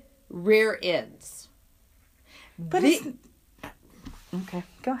naked rear ends. But okay,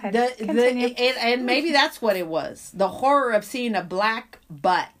 go ahead. And maybe that's what it was. The horror of seeing a black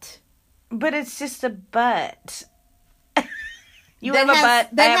butt. But it's just a butt. You have a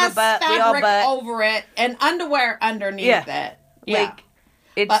butt, I have a butt, we all butt. Over it, and underwear underneath it. Yeah.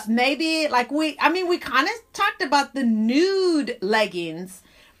 Like, but maybe, like, we kind of talked about the nude leggings.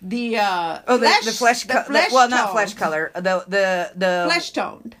 The flesh color. Well, not flesh color. The flesh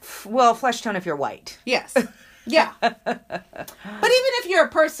toned. Well, flesh tone if you're white. Yes. Yeah. But even if you're a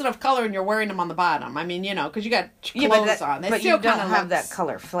person of color and you're wearing them on the bottom, I mean, because you got clothes on. But you don't have that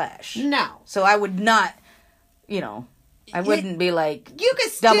color flesh. No. So I would not, I wouldn't be like you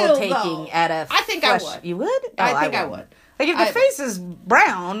could still double taking at a I think flesh. I would. You would? I think I would. Like if the face is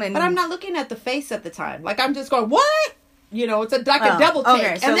brown But I'm not looking at the face at the time. Like I'm just going, what? It's a double take.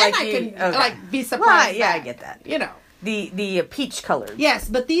 Okay, so and then I can be surprised. Yeah, I get that. The peach colored. Yes,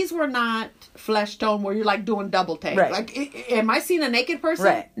 but these were not flesh tone where you're like doing double take. Right. Like, am I seeing a naked person?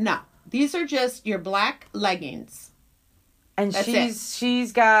 Right. No. These are just your black leggings. And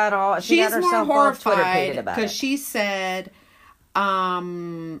she's got all. She's more horrified because she said,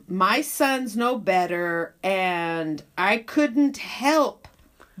 "My sons know better, and I couldn't help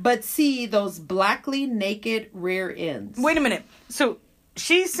but see those blackly naked rear ends." Wait a minute. So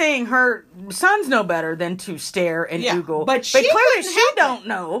she's saying her sons know better than to stare and oogle, but clearly she don't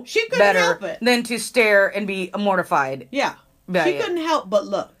know better than to stare and be mortified. Yeah. She couldn't help but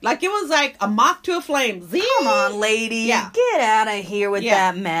look. Like it was like a moth to a flame. Zing! Come on, lady. Yeah. Get out of here with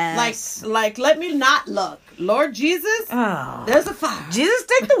that mess. Like, let me not look. Lord Jesus, there's a fire. Jesus,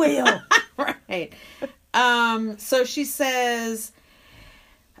 take the wheel. Right. So she says,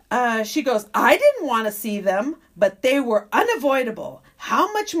 she goes, I didn't want to see them, but they were unavoidable.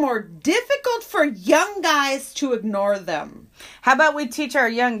 How much more difficult for young guys to ignore them. How about we teach our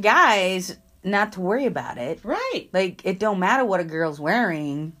young guys not to worry about it. Right. Like, it don't matter what a girl's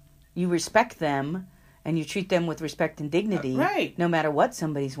wearing. You respect them, and you treat them with respect and dignity. Right. No matter what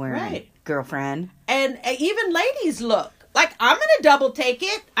somebody's wearing. Right. Girlfriend. And even ladies look. Like, I'm going to double take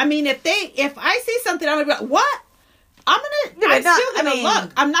it. I mean, if I see something, I'm going to be like, what? I'm still going to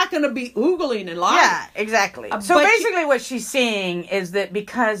look. I'm not going to be oogling and lying. Yeah, exactly. So basically what she's saying is that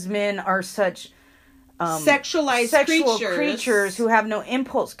because men are such sexual creatures who have no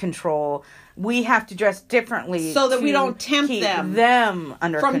impulse control, we have to dress differently so that we don't tempt them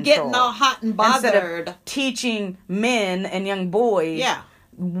under from control. Getting all hot and bothered. Instead of teaching men and young boys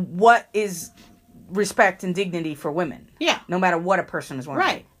what is respect and dignity for women. Yeah. No matter what a person is wearing.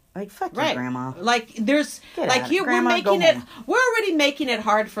 Right. Like, fuck you, Grandma. Like, there's, like, here we're making it, we're already making it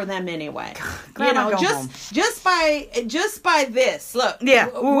hard for them anyway. Grandma, just by this, look. Yeah.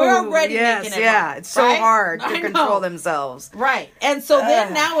 We're already making it hard. It's so hard to control themselves. Right. And so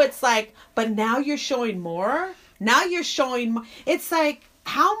then now it's like, but now you're showing more? Now you're showing, it's like,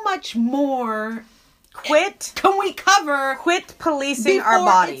 how much more can we cover? Quit policing our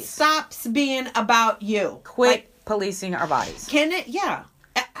bodies. It stops being about you. Quit policing our bodies. Can it? Yeah.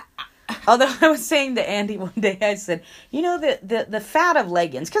 Although I was saying to Andy one day, I said, the fat of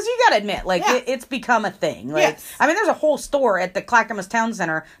leggings, because you got to admit, like, it's become a thing. Like, yes. I mean, there's a whole store at the Clackamas Town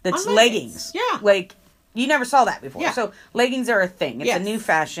Center that's leggings. Yeah. Like, you never saw that before. Yeah. So, leggings are a thing. It's a new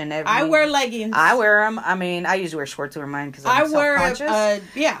fashion. I wear leggings. I wear them. I mean, I usually wear shorts over mine because I'm self-conscious.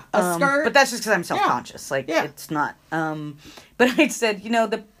 A skirt. But that's just because I'm self-conscious. Like, it's not. But I said,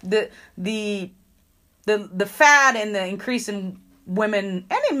 the the fad and the increase in women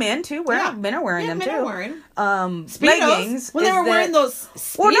and in men too. Men are wearing them men too. Are wearing leggings. When they were wearing those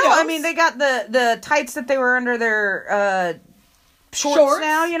Speedos. Well, no, I mean they got the tights that they were under their shorts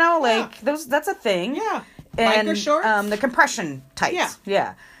now. You know, like those. That's a thing. Yeah, and biker shorts. The compression tights.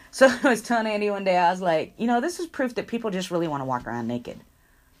 Yeah. So I was telling Andy one day, I was like, this is proof that people just really want to walk around naked.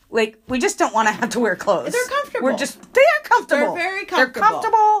 Like, we just don't want to have to wear clothes. They're comfortable. They are comfortable. They're very comfortable. They're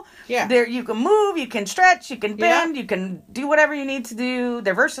comfortable. Yeah. You can move, you can stretch, you can bend, you can do whatever you need to do.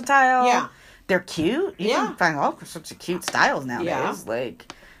 They're versatile. Yeah. They're cute. You can find all sorts of cute styles nowadays. Yeah.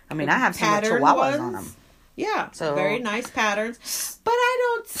 Like, I mean, I have some chihuahuas on them. Yeah. So very nice patterns. But I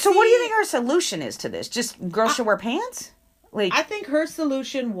don't see... So what do you think our solution is to this? Just girls should wear pants? Like, I think her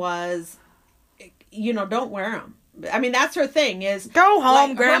solution was, don't wear them. I mean, that's her thing is... Go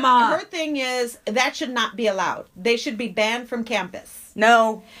home, Grandma. Her thing is, that should not be allowed. They should be banned from campus.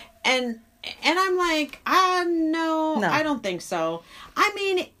 No. And I'm like, no, I don't think so. I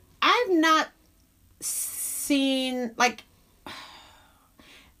mean, I've not seen, like...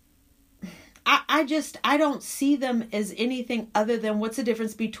 I don't see them as anything other than what's the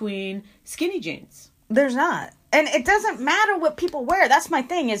difference between skinny jeans. There's not. And it doesn't matter what people wear. That's my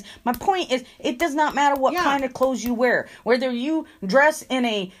thing my point is it does not matter what kind of clothes you wear. Whether you dress in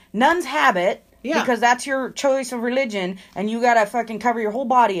a nun's habit, because that's your choice of religion and you gotta fucking cover your whole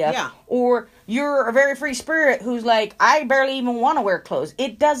body up. Yeah. Or you're a very free spirit who's like, I barely even want to wear clothes.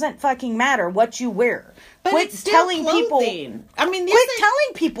 It doesn't fucking matter what you wear. But quit it's telling clothing. people. I mean, quit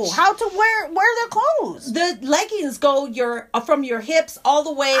telling people how to wear their clothes. The leggings go from your hips all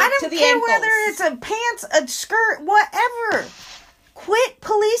the way to the ankles. I don't care whether it's a pants, a skirt, whatever. Quit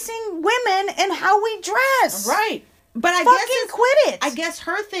policing women and how we dress. Right. But quit it. I guess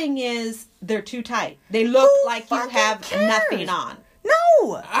her thing is they're too tight. They look like you have nothing on.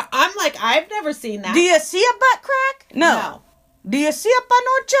 No. I'm like, I've never seen that. Do you see a butt crack? No. Do you see a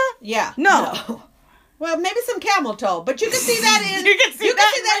panocha? Yeah. No. Well, maybe some camel toe, but you can see that in you can see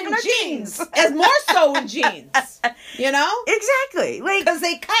that in jeans, as more so in jeans. Exactly, like because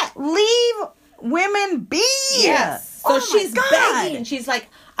they cut. Leave women be. Yes. So she's begging. She's like,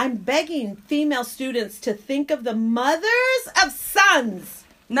 I'm begging female students to think of the mothers of sons.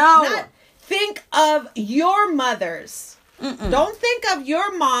 No, not think of your mothers. Don't think of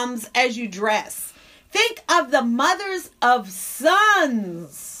your moms as you dress. Think of the mothers of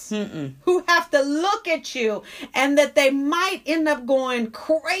sons. Who have to look at you and that they might end up going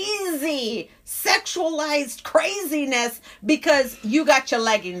crazy, sexualized craziness because you got your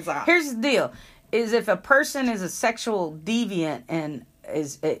leggings on. Here's the deal, is if a person is a sexual deviant and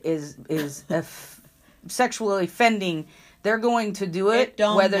is sexually offending, they're going to do it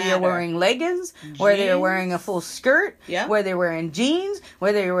whether you're wearing leggings, whether you're wearing a full skirt, whether you're wearing jeans,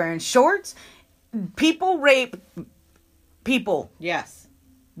 whether you're wearing shorts. People rape people. Yes.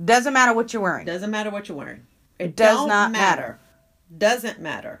 Doesn't matter what you're wearing. Doesn't matter what you're wearing. It does not matter. Doesn't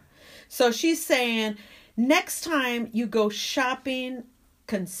matter. So she's saying, next time you go shopping,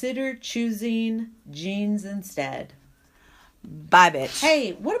 consider choosing jeans instead. Bye, bitch.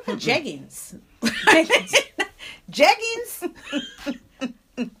 Hey, what about jeggings? Jeggings?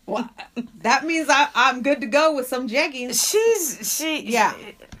 Well, that means I'm good to go with some jeggings.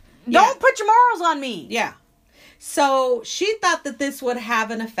 Don't put your morals on me. Yeah. So she thought that this would have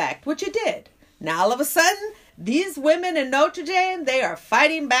an effect, which it did. Now, all of a sudden, these women in Notre Dame, they are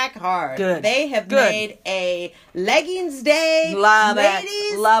fighting back hard. Good. They have made a leggings day. Love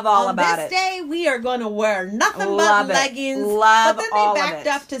Ladies, it. Love all about it. On this day, we are going to wear nothing but leggings. Love but then they backed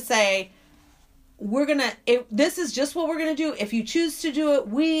up to say, this is just what we're going to do. If you choose to do it,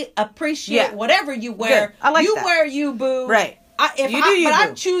 we appreciate whatever you wear. Good. I like you that. wear you, boo. Right.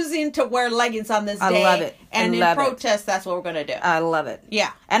 I'm choosing to wear leggings on this day. I love it. And in protest, that's what we're going to do. I love it.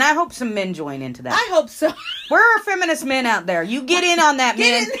 Yeah. And I hope some men join into that. I hope so. Where are feminist men out there? You get in on that,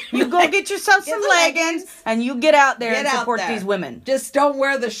 man. You go get yourself some leggings and you get out there and support these women. Just don't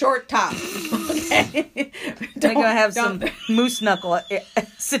wear the short top. Okay? They're going to have some moose knuckle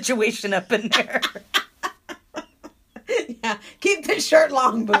situation up in there. Yeah. Keep the shirt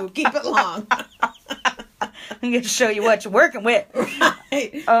long, boo. Keep it long. I'm going to show you what you're working with. Right.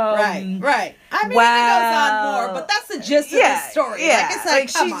 I mean, it goes on more, but that's the gist of the story. Yeah. Like, it's like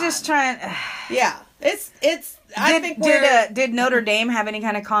she's just trying. Yeah. I think did Notre Dame have any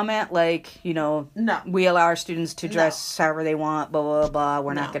kind of comment? Like, no. We allow our students to dress however they want, blah, blah, blah.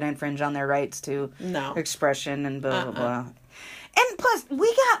 We're not going to infringe on their rights to expression and blah, blah, blah. And plus,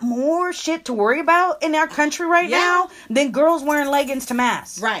 we got more shit to worry about in our country right now than girls wearing leggings to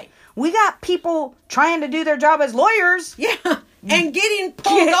mass. Right. We got people trying to do their job as lawyers. Yeah. and getting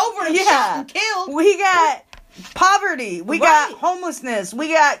pulled over and shot and killed. We got poverty. We got homelessness. We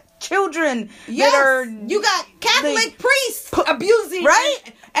got children that are... You got Catholic priests abusing. Right?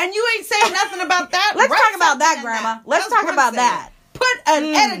 And you ain't saying nothing about that. Let's talk about that, Grandma. Let's talk about that. Put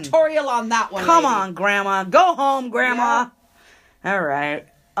an editorial on that one. Come on, Grandma. Go home, Grandma. Yeah. All right.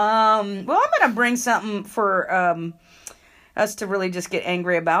 Well, I'm going to bring something for us to really just get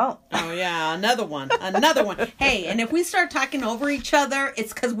angry about. Oh, yeah. Another one. Hey, and if we start talking over each other,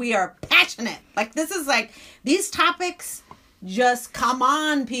 it's because we are passionate. Like, this is like, these topics... Just come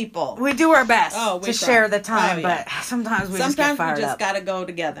on, people. We do our best to share the time, but sometimes we just get fired up. Sometimes we just got to go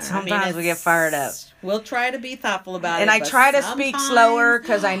together. Sometimes we get fired up. We'll try to be thoughtful about it. And I try to speak slower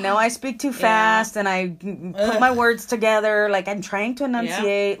because I know I speak too fast and I put my words together. Like, I'm trying to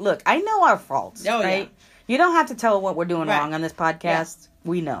enunciate. Yeah. Look, I know our faults, right? Yeah. You don't have to tell what we're doing wrong on this podcast. Yeah.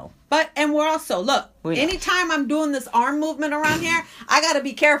 We know. And we're also, anytime I'm doing this arm movement around here, I got to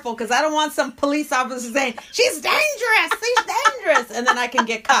be careful because I don't want some police officer saying, she's dangerous. And then I can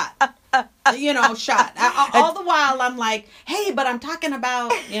get caught, shot. All the while I'm like, hey, but I'm talking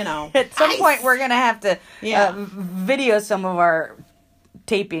about, At some point we're going to have to video some of our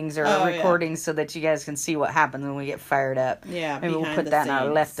tapings or recordings so that you guys can see what happens when we get fired up. Yeah, maybe we'll put that in our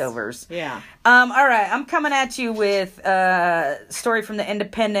leftovers. Yeah. All right, I'm coming at you with a story from the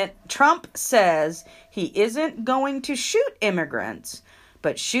Independent. Trump says he isn't going to shoot immigrants,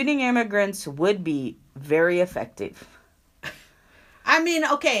 but shooting immigrants would be very effective. I mean,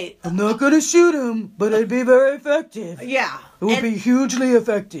 okay. I'm not going to shoot him, but it'd be very effective. Yeah. It would be hugely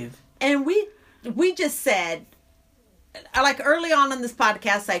effective. And we just said, like early on in this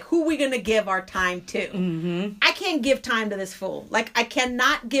podcast, like, who we going to give our time to? Mm-hmm. I can't give time to this fool. Like, I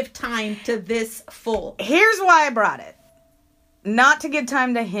cannot give time to this fool. Here's why I brought it. Not to give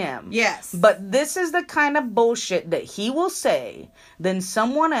time to him. Yes. But this is the kind of bullshit that he will say, then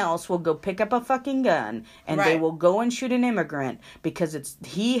someone else will go pick up a fucking gun and they will go and shoot an immigrant because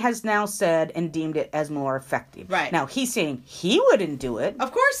he has now said and deemed it as more effective. Right. Now, he's saying he wouldn't do it.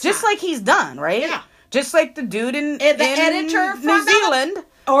 Of course just not. like he's done, right? Yeah. Just like the dude in editor from New Zealand.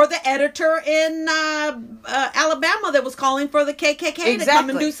 Or the editor in Alabama that was calling for the KKK to come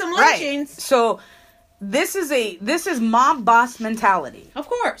and do some lynchings. Right. So this is mob boss mentality. Of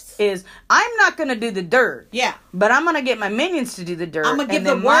course. I'm not going to do the dirt. Yeah. But I'm going to get my minions to do the dirt. I'm going to give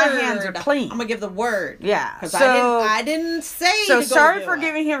the word. My hands are clean. I'm going to give the word. Yeah. Because I didn't say So sorry for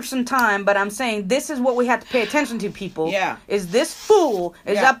giving him some time, but I'm saying this is what we have to pay attention to, people. Yeah. Is this fool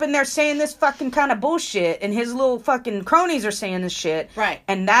is up in there saying this fucking kind of bullshit, and his little fucking cronies are saying this shit. Right.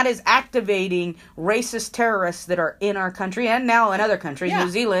 And that is activating racist terrorists that are in our country and now in other countries. New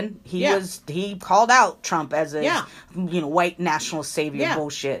Zealand, he called out Trump as a white national savior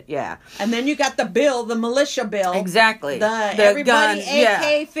bullshit. Yeah. And then you got the militia bill. Exactly. The everybody guns,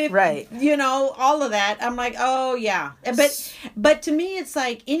 AK-50, right. All of that. I'm like, oh yeah. But to me it's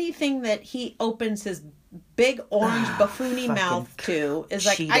like anything that he opens his big orange buffoony mouth to is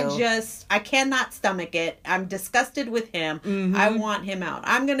like, Cheeto. I cannot stomach it. I'm disgusted with him. Mm-hmm. I want him out.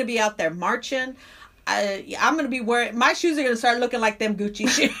 I'm going to be out there marching. I'm going to be wearing, my shoes are going to start looking like them Gucci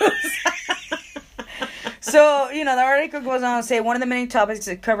shoes. So, the article goes on to say one of the many topics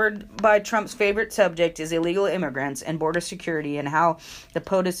that covered by Trump's favorite subject is illegal immigrants and border security and how the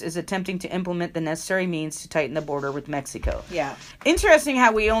POTUS is attempting to implement the necessary means to tighten the border with Mexico. Yeah. Interesting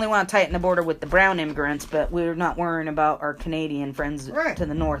how we only want to tighten the border with the brown immigrants, but we're not worrying about our Canadian friends to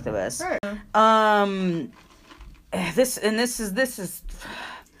the north of us. Right. This is...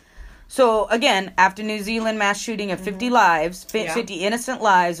 So, again, after New Zealand mass shooting of 50 lives, 50 innocent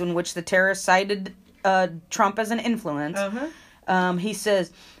lives in which the terrorists cited Trump as an influence, he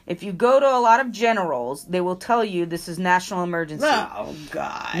says, if you go to a lot of generals, they will tell you this is national emergency. Oh,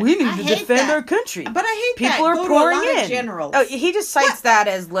 God. We need to defend our country. But I hate People are pouring in. Generals. Oh, he just cites that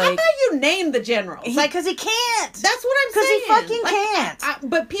as like... How about you name the generals? Because he can't. That's what I'm saying. Because he fucking can't.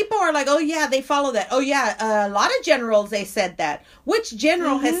 But people are like, oh, yeah, they follow that. Oh, yeah, a lot of generals, they said that. Which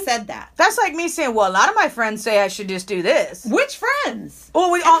general has said that? That's like me saying, well, a lot of my friends say I should just do this. Which friends?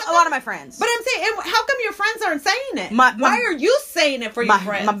 Well, a lot of my friends. But I'm saying, how come your friends aren't saying it? Why are you saying it for your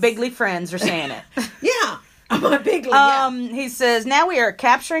friends? My bigly friends are saying it. Yeah. My bigly, He says, now we are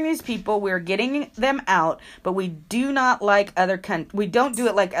capturing these people. We are getting them out, but we do not like we don't do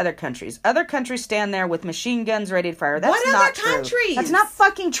it like other countries. Other countries stand there with machine guns ready to fire. That's not true. What other countries? That's not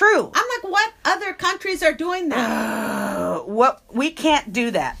fucking true. I'm like, what other countries are doing that? We can't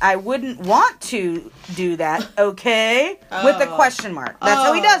do that. I wouldn't want to do that, okay? With a question mark. That's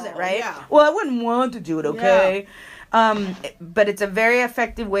how he does it, right? Yeah. Well, I wouldn't want to do it, okay? But it's a very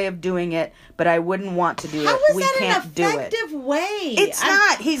effective way of doing it, but I wouldn't want to do it. How is we that can't an effective way? It's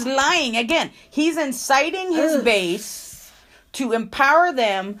not. He's lying. Again, he's inciting his base to empower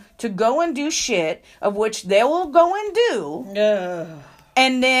them to go and do shit of which they will go and do.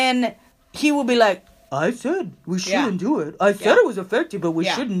 And then he will be like, I said we shouldn't do it. I said it was effective, but we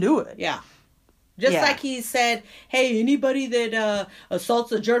shouldn't do it. Yeah. Just like he said, hey, anybody that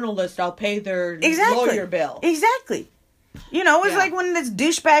assaults a journalist, I'll pay their lawyer bill. Exactly. You know, it was like when this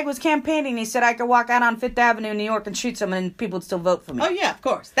douchebag was campaigning, he said I could walk out on Fifth Avenue in New York and shoot someone and people would still vote for me. Oh, yeah, of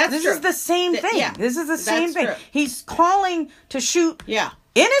course. This is the same thing. Yeah, this is the same thing. True. He's calling to shoot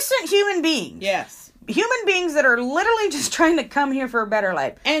innocent human beings. Yes. Human beings that are literally just trying to come here for a better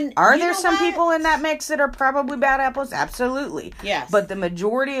life. And are there some people in that mix that are probably bad apples? Absolutely. Yes. But the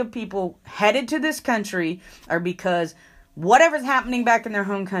majority of people headed to this country are because whatever's happening back in their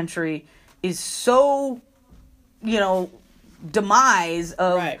home country is so, you know, demise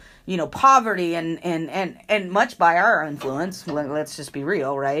of, you know, poverty and much by our influence. Let's just be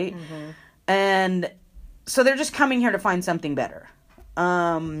real, right? Mm-hmm. And so they're just coming here to find something better.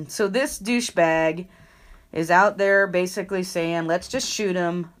 So this douchebag is out there basically saying, let's just shoot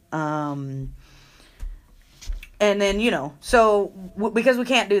him. And then, you know, so because we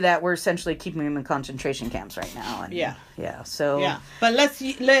can't do that, we're essentially keeping him in concentration camps right now. And, so. But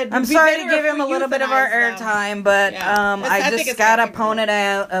I'm sorry to give him a little bit of our airtime, but I just gotta point it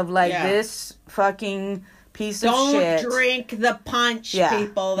out of like this fucking piece of shit. Don't drink the punch,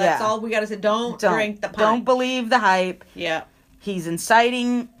 people. That's all we gotta say. Don't drink the punch. Don't believe the hype. Yeah. He's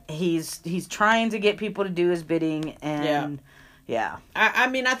inciting. He's trying to get people to do his bidding, and I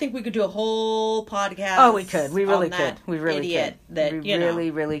mean, I think we could do a whole podcast. Oh, we could. We really could. We really could. We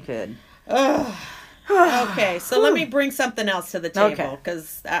really could. Okay, so let me bring something else to the table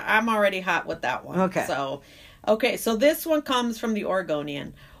because I'm already hot with that one. Okay, so this one comes from the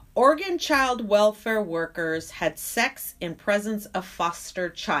Oregonian. Oregon child welfare workers had sex in presence of foster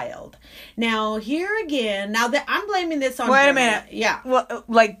child. Now, here again, I'm blaming this on... Wait a minute. Yeah. Well,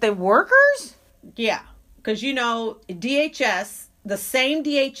 like the workers? Yeah. Because, you know, DHS, the same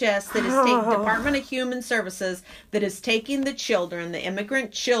DHS that is Department of Human Services, that is taking the children, the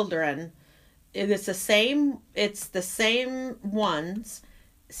immigrant children, it's the same ones,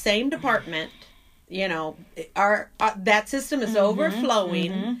 same department. You know, our that system is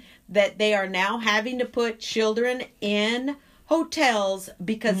overflowing, that they are now having to put children in hotels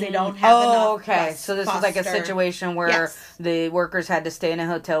because they don't have enough foster. So this is like a situation where the workers had to stay in a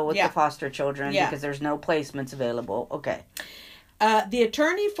hotel with the foster children because there's no placements available. Okay. The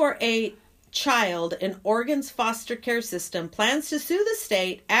attorney for a child in Oregon's foster care system plans to sue the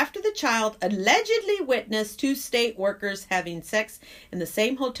state after the child allegedly witnessed two state workers having sex in the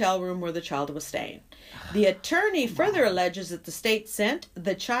same hotel room where the child was staying. The attorney further alleges that the state sent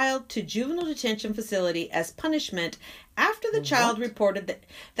the child to juvenile detention facility as punishment after the child reported that.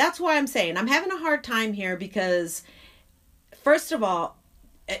 That's why I'm saying I'm having a hard time here because, first of all,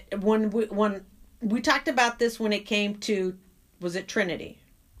 when we talked about this when it came to, was it Trinity?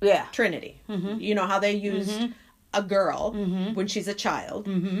 Yeah. Trinity. Mm-hmm. You know how they used a girl when she's a child.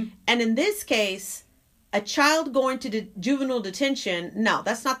 Mm-hmm. And in this case, a child going to juvenile detention, no,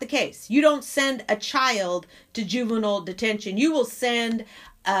 that's not the case. You don't send a child to juvenile detention. You will send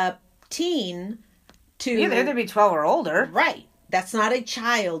a teen to... Yeah, they'd be 12 or older. Right. That's not a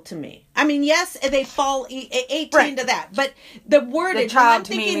child to me. I mean, yes, they fall 18 to that. But the word... The child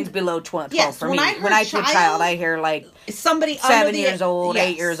to me means below 12 for me. When I hear child, I hear like somebody 7 years old,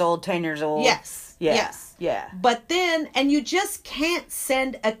 8 years old, 10 years old. Yes. Yeah. Yes. Yeah. But then, and you just can't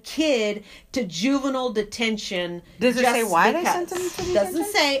send a kid to juvenile detention. Does it say why they sent them to detention? Doesn't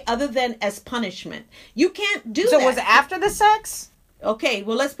say, other than as punishment. You can't do that. So was it after the sex? Okay,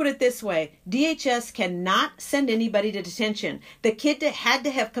 well, let's put it this way. DHS cannot send anybody to detention. The kid had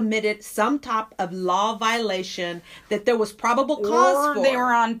to have committed some type of law violation that there was probable cause for. Or they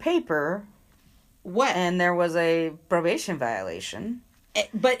were on paper. What? And there was a probation violation.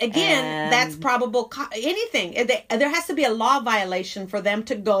 But again, that's probable anything. There has to be a law violation for them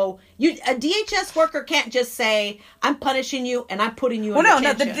to go. A DHS worker can't just say, "I'm punishing you and I'm putting you in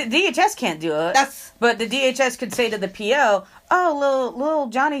detention." No, the DHS can't do it. But the DHS could say to the PO, "Oh, little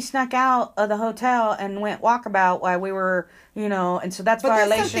Johnny snuck out of the hotel and went walkabout while we were, you know," and so that's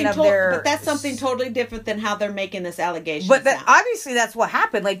violation of their. But that's something totally different than how they're making this allegation. But obviously, that's what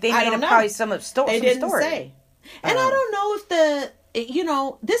happened. Like they made up probably some story. They didn't say, and I don't know if you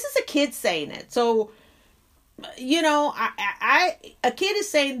know, this is a kid saying it. So a kid is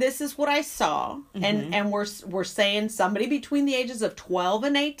saying this is what I saw, and we're saying somebody between the ages of 12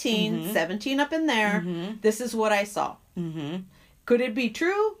 and 18, 17 up in there, this is what I saw. Could it be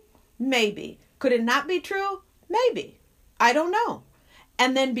true? Maybe. Could it not be true? Maybe. I don't know.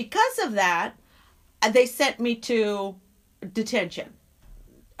 And then because of that, they sent me to detention.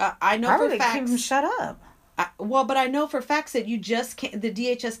 I know for facts. Keep them shut up. But I know for facts that the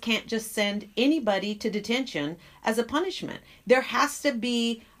DHS can't just send anybody to detention as a punishment. There has to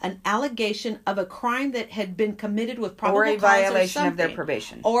be an allegation of a crime that had been committed with probable cause or violation of their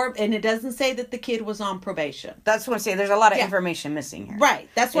probation. And it doesn't say that the kid was on probation. That's what I'm saying. There's a lot of information missing here. Right.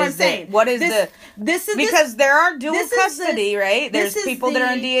 That's what I'm saying. What is because there are dual custody, right? There's people that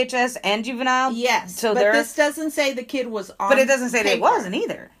are in DHS and juvenile. Yes. So but this doesn't say the kid was on. But it doesn't say that it wasn't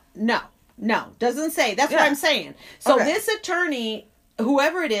either. No, doesn't say. That's what I'm saying. So this attorney,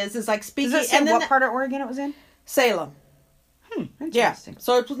 whoever it is like speaking. Does it say what part of Oregon it was in? Salem. Interesting. Yeah.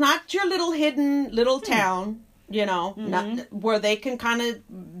 So it was not your little hidden little town, not, where they can kind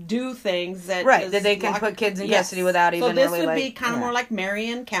of do things that that they can put kids in custody without even. So this would be kind of more like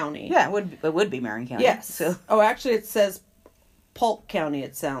Marion County. Yeah, it would be Marion County. Yes. So. Oh, actually, it says Polk County.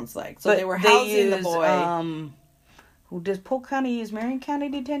 It sounds like they were housing the boy. Does Polk County use Marion County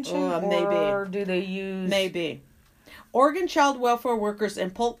detention? Maybe. Or do they use... Maybe. Oregon child welfare workers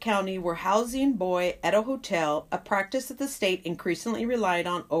in Polk County were housing boy at a hotel, a practice that the state increasingly relied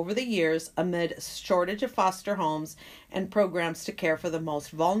on over the years amid a shortage of foster homes and programs to care for the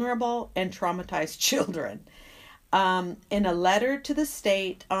most vulnerable and traumatized children. In a letter to the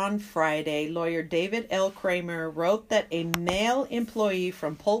state on Friday, lawyer David L. Kramer wrote that a male employee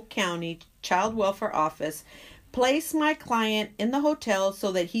from Polk County Child Welfare Office placed my client in the hotel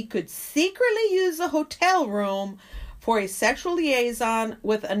so that he could secretly use the hotel room for a sexual liaison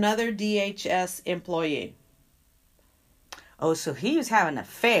with another DHS employee. Oh, so he was having an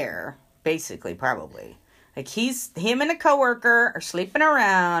affair, basically, probably. Like, him and a coworker are sleeping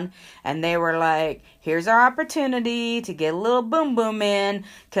around, and they were like, here's our opportunity to get a little boom boom in,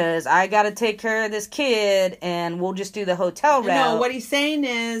 because I got to take care of this kid, and we'll just do the hotel route. No, what he's saying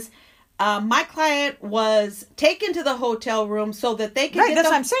is, my client was taken to the hotel room so that they could get that's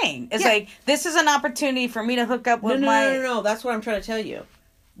what I'm saying. It's like, this is an opportunity for me to hook up with No. That's what I'm trying to tell you.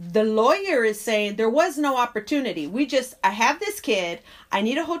 The lawyer is saying there was no opportunity. I have this kid. I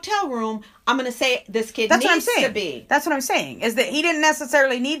need a hotel room. I'm going to say this kid needs to be. That's what I'm saying. Is that he didn't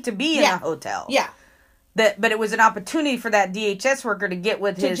necessarily need to be in a hotel. Yeah. But it was an opportunity for that DHS worker to get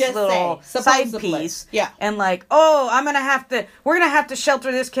with his little side piece. Yeah. And like, we're going to have to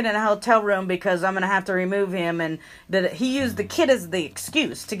shelter this kid in a hotel room because I'm going to have to remove him. And that he used the kid as the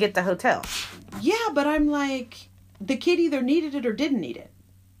excuse to get the hotel. Yeah, but I'm like, the kid either needed it or didn't need it.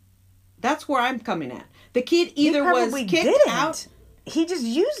 That's where I'm coming at. The kid either was kicked out. He just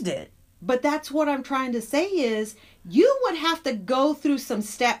used it. But that's what I'm trying to say is, you would have to go through some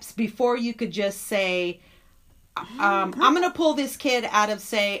steps before you could just say, I'm going to pull this kid out of,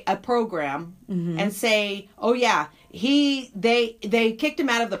 say, a program and say, oh yeah, they kicked him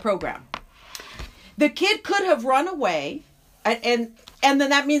out of the program. The kid could have run away, and then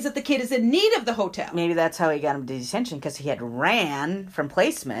that means that the kid is in need of the hotel. Maybe that's how he got him to detention, because he had ran from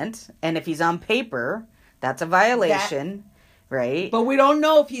placement, and if he's on paper, that's a violation. Right. But we don't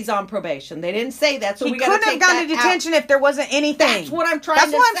know if he's on probation. They didn't say that, so we got to take that out. He couldn't have gone to detention if there wasn't anything. That's what I'm trying to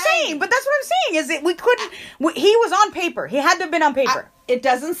say. That's what I'm saying. But that's what I'm saying, is that we couldn't... He was on paper. He had to have been on paper. It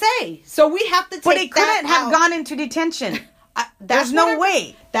doesn't say. So we have to take that out. But he couldn't have gone into detention. There's no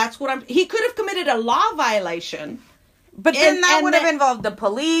way. That's what I'm... He could have committed a law violation. But then that would have involved the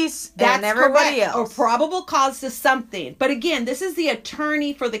police and everybody else. Or probable cause to something. But again, this is the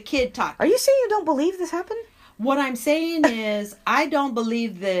attorney for the kid talking. Are you saying you don't believe this happened? What I'm saying is, I don't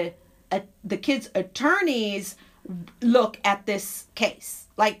believe the kid's attorneys look at this case.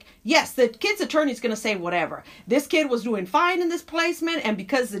 Like, yes, the kid's attorney is going to say whatever. This kid was doing fine in this placement, and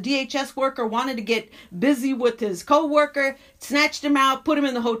because the DHS worker wanted to get busy with his co-worker, snatched him out, put him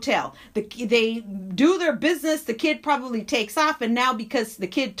in the hotel. They do their business. The kid probably takes off, and now because the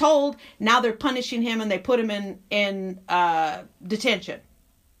kid told, now they're punishing him, and they put him in detention.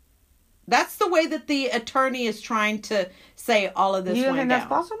 That's the way that the attorney is trying to say all of this. You think that's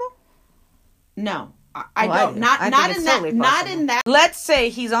possible? No, I don't. Not in that. Let's say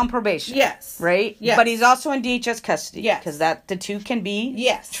he's on probation. Yes. Right. Yes. But he's also in DHS custody. Yes. Because the two can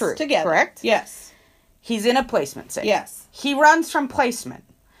be true together. Correct. Yes. He's in a placement. Say. Yes. He runs from placement.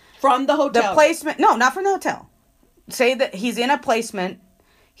 From the hotel. The placement. No, not from the hotel. Say that he's in a placement.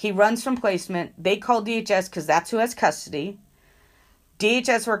 He runs from placement. They call DHS because that's who has custody.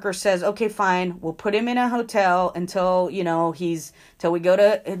 DHS worker says, okay, fine, we'll put him in a hotel until, till we go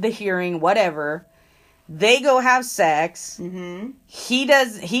to the hearing, whatever. They go have sex. Mm-hmm.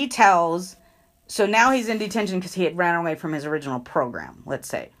 He tells, so now he's in detention because he had ran away from his original program, let's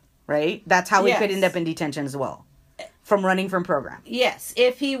say, right? That's how he could end up in detention as well. From running from program. Yes,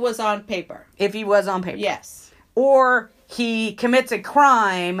 if he was on paper. Yes. Or he commits a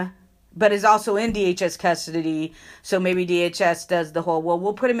crime, but is also in DHS custody. So maybe DHS does the whole,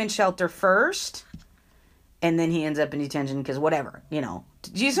 we'll put him in shelter first, and then he ends up in detention because whatever, Do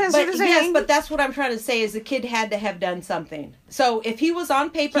you see what I'm saying? Yes, but that's what I'm trying to say is the kid had to have done something. So if he was on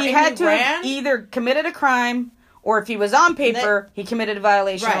paper he had to have either committed a crime, or if he was on paper, he committed a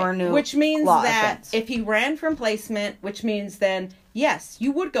violation or a new which means law that offense. If he ran from placement, which means then, yes,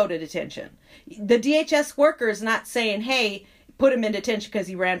 you would go to detention. The DHS worker is not saying, hey, put him in detention because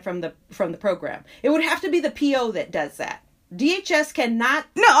he ran from the program. It would have to be the PO that does that. DHS cannot...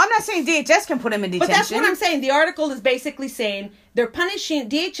 No, I'm not saying DHS can put him in detention. But that's what I'm saying. The article is basically saying they're punishing...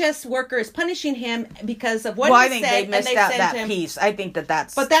 DHS worker is punishing him because of what he said. Well, I think they missed out that piece. I think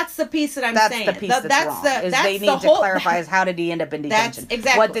that's... But that's the piece that I'm saying. That's the piece that's wrong. They need to clarify is how did he end up in detention? That's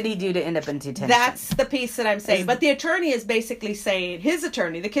exactly. What did he do to end up in detention? That's the piece that I'm saying. But the attorney is basically saying... His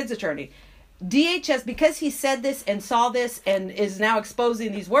attorney, the kid's attorney... DHS, because he said this and saw this and is now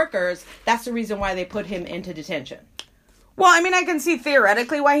exposing these workers, that's the reason why they put him into detention. Well, I mean, I can see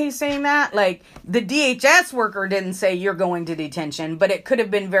theoretically why he's saying that. Like, the DHS worker didn't say you're going to detention, but it could have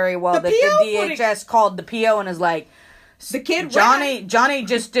been very well that the DHS called the PO and is like, the kid Johnny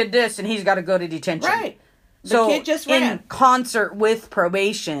just did this and he's got to go to detention. Right. The kid just ran. In concert with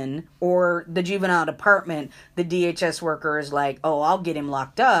probation or the juvenile department, the DHS worker is like, oh, I'll get him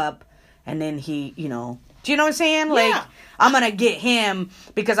locked up. And then he, do you know what I'm saying? Yeah. Like, I'm going to get him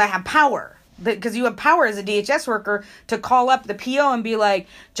because I have power. Because you have power as a DHS worker to call up the PO and be like,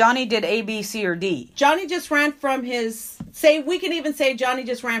 Johnny did A, B, C, or D. Johnny just ran from we can even say Johnny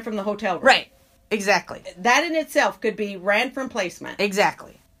just ran from the hotel room. Right. Exactly. That in itself could be ran from placement.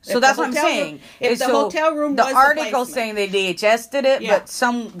 Exactly. So that's what I'm saying. If the hotel room was the article saying the DHS did it, but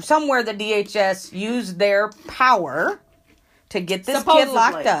somewhere the DHS used their power to get this kid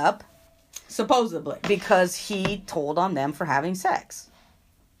locked up. Supposedly. Because he told on them for having sex.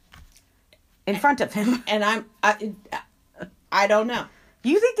 In front of him. And I don't know.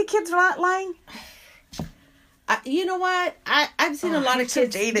 You think the kid's not lying? You know what? I've seen a lot of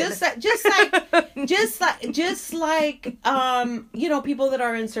kids just like people that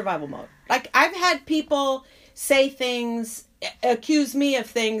are in survival mode. Like I've had people say things, accuse me of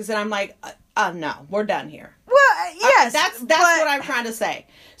things, and I'm like, no, we're done here. Well, yes, that's what I'm trying to say.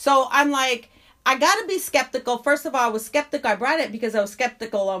 So I'm like, I got to be skeptical. First of all, I was skeptical. I brought it because I was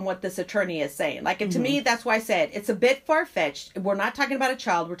skeptical on what this attorney is saying. Like, to me, that's why I said it's a bit far-fetched. We're not talking about a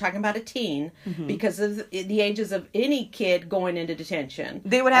child. We're talking about a teen because of the ages of any kid going into detention.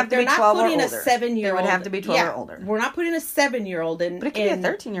 They would have to be 12 or older. They're not putting a 7-year-old. They would have to be 12 or older. We're not putting a 7-year-old in. But it could be a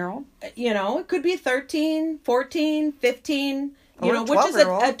 13-year-old. It could be 13, 14, 15, or which is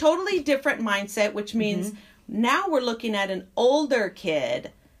a totally different mindset, which means now we're looking at an older kid,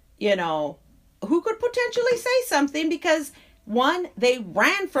 who could potentially say something because, one, they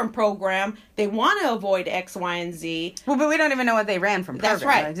ran from program. They want to avoid X, Y, and Z. Well, but we don't even know what they ran from program. That's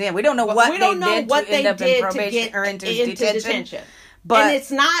right. Yeah, we don't know what they did to end up in probation or into detention. But and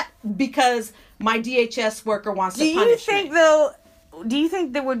it's not because my DHS worker wants to punish me. Do you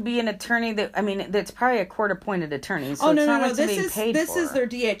think there would be an attorney that's probably a court-appointed attorney? So no. This is their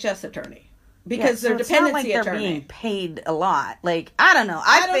DHS attorney. Because they're dependency attorney. They're being paid a lot. Like, I don't know.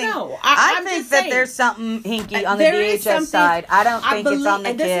 I think that there's something hinky on the DHS side. I don't think it's on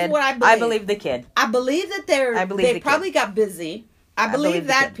the kid. I believe the kid. I believe that they probably got busy. I believe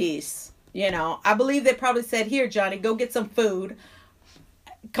that piece. I believe they probably said, here, Johnny, go get some food.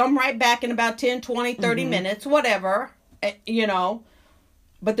 Come right back in about 10, 20, 30 minutes, whatever.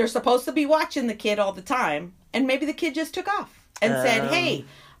 But they're supposed to be watching the kid all the time. And maybe the kid just took off and said, hey...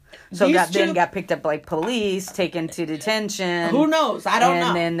 So then got picked up like police, taken to detention. Who knows? I don't know.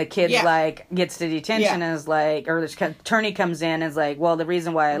 And then the kid gets to detention and is like, or the attorney comes in and is like, well, the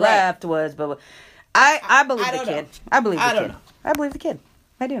reason why I left was, but I believe the kid. I believe the kid. I believe the kid.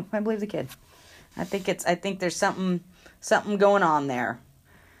 I do. I believe the kid. I think there's something going on there.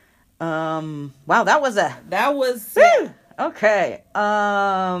 Wow, that was okay.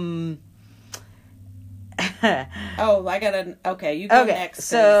 You go next.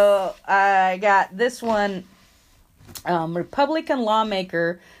 So I got this one. Republican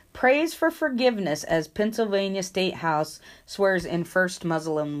lawmaker prays for forgiveness as Pennsylvania State House swears in first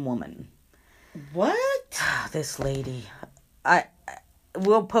Muslim woman. What? This lady.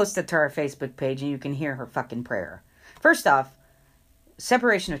 we'll post it to our Facebook page and you can hear her fucking prayer. First off,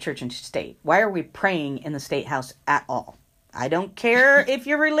 separation of church and state. Why are we praying in the state house at all? I don't care if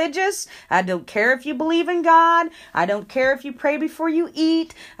you're religious. I don't care if you believe in God. I don't care if you pray before you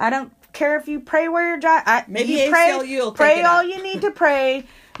eat. I don't care if you pray where you're driving. Maybe you pray all you need to pray.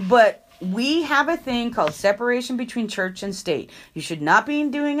 But we have a thing called separation between church and state. You should not be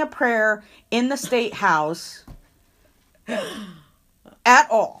doing a prayer in the state house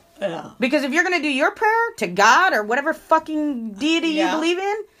at all. Yeah. Because if you're going to do your prayer to God or whatever fucking deity you believe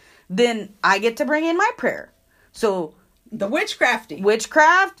in, then I get to bring in my prayer. So the witchcraft,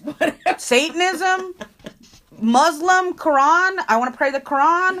 Satanism, Muslim, Quran. I want to pray the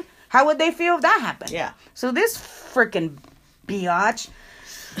Quran. How would they feel if that happened? Yeah. So this freaking biatch.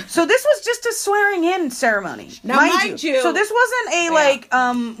 So this was just a swearing in ceremony. Now, mind you. So this wasn't a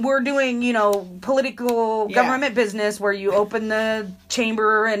we're doing, political government business where you open the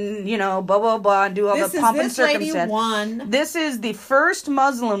chamber and, blah, blah, blah, and do all the pomp and circumstance. This is the first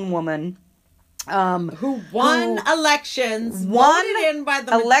Muslim woman who won elections, voted in by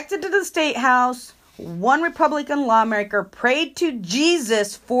the elected to the state house, one Republican lawmaker, prayed to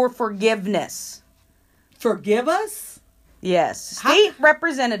Jesus for forgiveness. Forgive us? Yes. State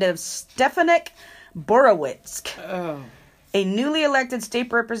Representative Stefanik Borowicz, a newly elected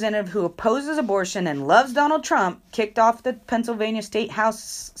state representative who opposes abortion and loves Donald Trump, kicked off the Pennsylvania State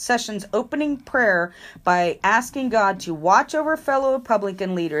House session's opening prayer by asking God to watch over fellow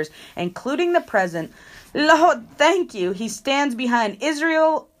Republican leaders, including the president. Lord, thank you. He stands behind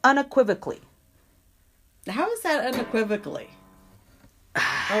Israel unequivocally. How is that unequivocally?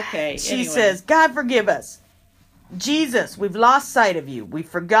 Okay. She says, God forgive us. Jesus, we've lost sight of you. We've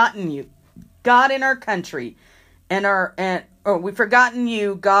forgotten you. God in our country. We've forgotten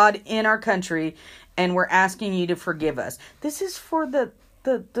you, God in our country, and we're asking you to forgive us. This is for the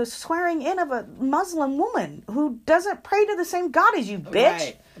swearing in of a Muslim woman who doesn't pray to the same God as you, bitch.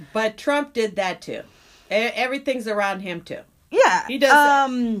 Right. But Trump did that too. Everything's around him too. Yeah. He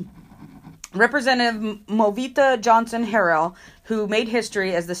does Representative Movita Johnson Harrell, who made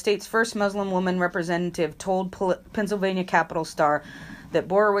history as the state's first Muslim woman representative, told Pennsylvania Capitol Star that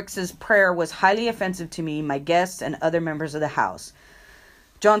Borowicz's prayer was highly offensive to me, my guests, and other members of the House.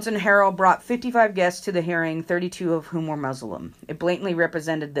 Johnson Harrell brought 55 guests to the hearing, 32 of whom were Muslim. It blatantly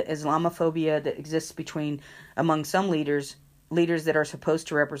represented the Islamophobia that exists among some leaders that are supposed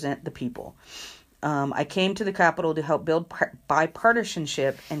to represent the people. I came to the Capitol to help build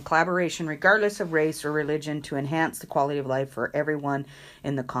bipartisanship and collaboration regardless of race or religion to enhance the quality of life for everyone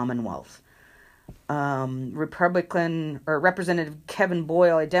in the Commonwealth. Representative Kevin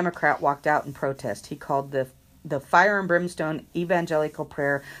Boyle, a Democrat, walked out in protest. He called the fire and brimstone evangelical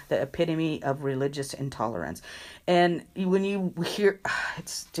prayer the epitome of religious intolerance. And when you hear,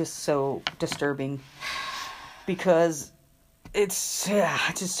 it's just so disturbing because it's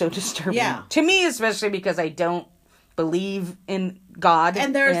just so disturbing. Yeah. To me, especially because I don't believe in God.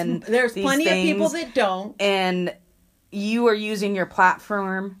 And there's plenty of people that don't. And you are using your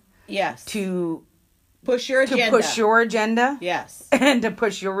platform to push your agenda. Yes. And to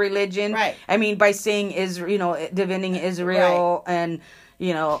push your religion. Right. I mean, by saying defending Israel and,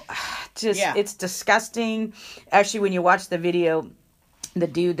 it's disgusting. Actually, when you watch the video, the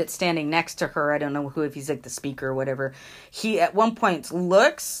dude that's standing next to her, I don't know if he's like the speaker or whatever, he at one point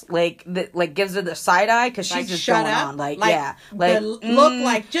looks gives her the side eye because she's just going on look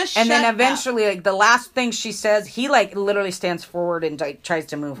and then eventually the last thing she says, he literally stands forward and tries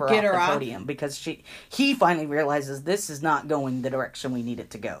to move her off the podium because he finally realizes this is not going the direction we need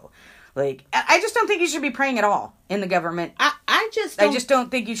it to go. I just don't think you should be praying at all in the government. I just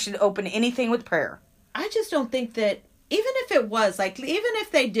don't think you should open anything with prayer. I just don't think that. Even if it was, even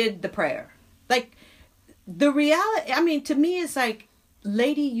if they did the prayer, the reality, I mean, to me, it's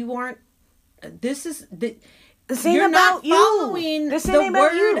lady, you aren't, this ain't you're about not following the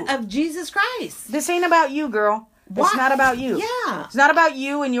word of Jesus Christ. This ain't about you, girl. It's not about you. Yeah. It's not about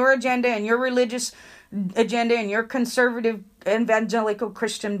you and your agenda and your religious agenda and your conservative evangelical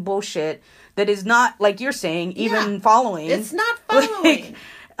Christian bullshit that is not, like you're saying, even following. It's not following.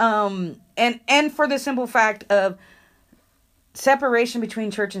 And for the simple fact of separation between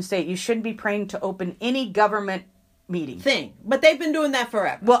church and state, you shouldn't be praying to open any government meeting but they've been doing that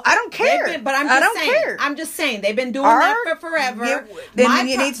forever. Well, I don't care. I'm just saying they've been doing that for forever. Then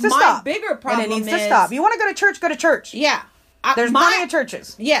it needs to stop. Bigger problem and it needs to stop. You want to go to church, go to church. Yeah, there's plenty of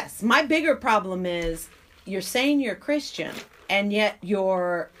churches. Yes, my bigger problem is you're saying you're Christian and yet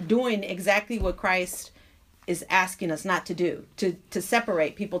you're doing exactly what Christ is asking us not to do, to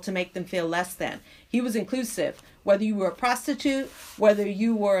separate people, to make them feel less than. He was inclusive. Whether you were a prostitute, whether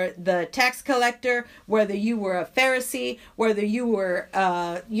you were the tax collector, whether you were a Pharisee, whether you were,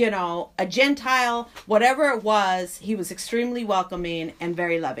 a Gentile, whatever it was, he was extremely welcoming and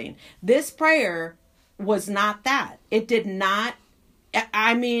very loving. This prayer was not that. It did not,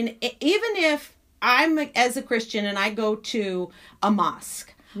 I mean, even if I'm as a Christian and I go to a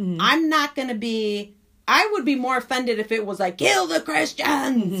mosque, I'm not going to be, I would be more offended if it was like, kill the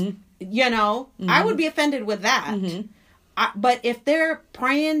Christians. I would be offended with that. But if they're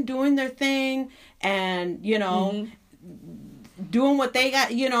praying, doing their thing, and, doing what they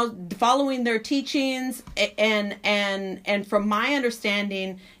got, following their teachings, and from my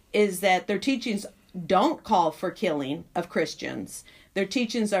understanding is that their teachings don't call for killing of Christians. Their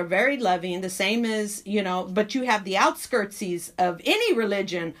teachings are very loving, the same as, but you have the outskirtsies of any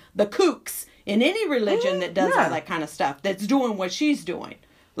religion, the kooks in any religion that does all that kind of stuff, that's doing what she's doing.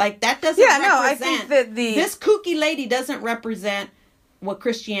 Like, that doesn't represent... I think that this kooky lady doesn't represent what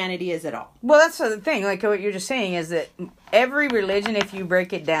Christianity is at all. Well, that's the thing. Like, what you're just saying is that every religion, if you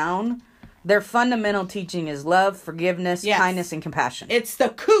break it down, their fundamental teaching is love, forgiveness, kindness, and compassion. It's the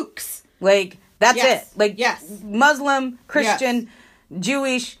kooks. Like, that's it. Like, Muslim, Christian,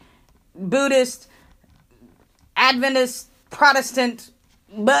 Jewish, Buddhist, Adventist, Protestant...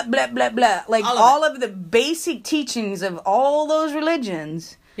 blah, blah, blah, blah. Like, all of the basic teachings of all those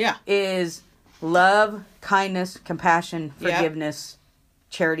religions is love, kindness, compassion, forgiveness,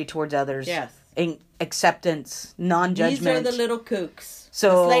 charity towards others, acceptance, non-judgment. These are the little kooks.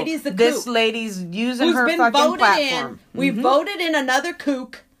 So this lady's using her fucking platform. We voted in another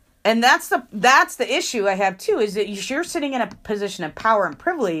kook. And that's the issue I have, too, is that you're sitting in a position of power and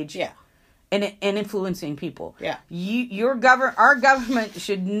privilege. Yeah. And influencing people. Yeah. Our government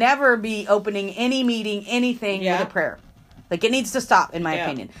should never be opening any meeting, anything with a prayer. Like, it needs to stop, in my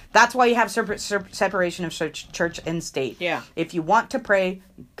opinion. That's why you have separation of church and state. Yeah. If you want to pray,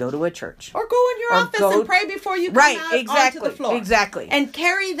 go to a church. Or go in your office and pray before you come out onto the floor. Exactly. And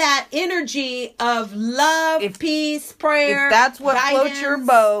carry that energy of love, peace, prayer, if that's what floats your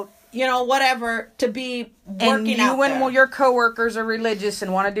boat. Whatever, to be working out there. And when your coworkers are religious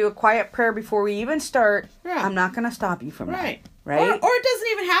and want to do a quiet prayer before we even start, I'm not going to stop you from that. Right? Or it doesn't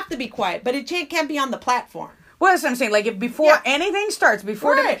even have to be quiet, but it can't be on the platform. Well, that's what I'm saying. Like, if before anything starts, even if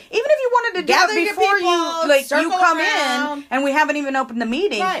you wanted to do it before you come in, and we haven't even opened the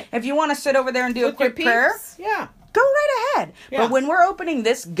meeting, if you want to sit over there and do a quick prayer, go right ahead. Yeah. But when we're opening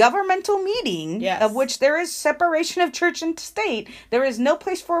this governmental meeting, of which there is separation of church and state, there is no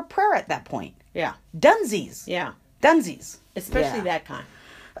place for a prayer at that point. Yeah. Dunsies. Yeah. Dunsies. Especially that kind.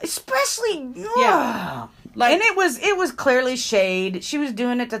 Especially, like, and it was clearly shade. She was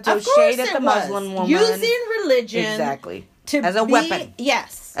doing it to throw shade at the Muslim woman. Using religion. Exactly. As a weapon.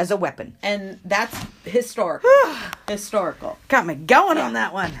 Yes. As a weapon. And that's historical. Historical. Got me going on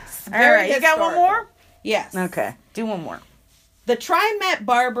that one. All right. You got one more? Yes. Okay. Do one more. The TriMet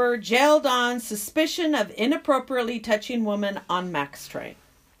barber jailed on suspicion of inappropriately touching woman on Max train.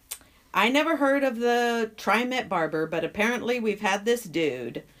 I never heard of the TriMet barber, but apparently we've had this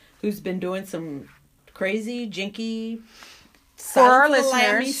dude who's been doing some crazy, jinky, for our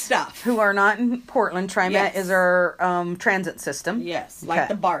listeners stuff who are not in Portland, TriMet is our transit system. Yes, like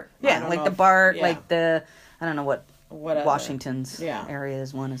the BART. Yeah, like the BART, like the, I don't know what Washington's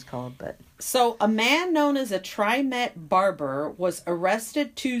area's one is called, but... So, a man known as a TriMet barber was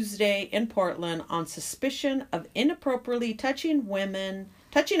arrested Tuesday in Portland on suspicion of inappropriately touching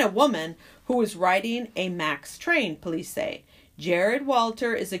a woman who was riding a Max train, police say. Jared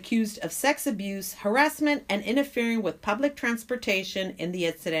Walter is accused of sex abuse, harassment, and interfering with public transportation in the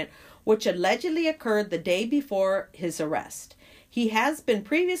incident, which allegedly occurred the day before his arrest. He has been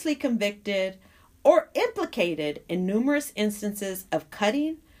previously convicted or implicated in numerous instances of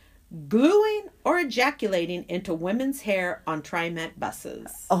cutting, gluing, or ejaculating into women's hair on TriMet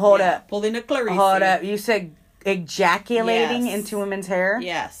buses. Hold up. Pulling a Clarice. Hold up. You said ejaculating into women's hair?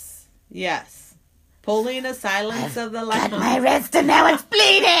 Yes. Yes. Pulling a Silence of the Lambs. Cut my wrist and now it's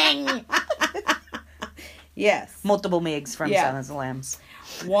bleeding. Yes. Multiple MIGs from Silence of the Lambs.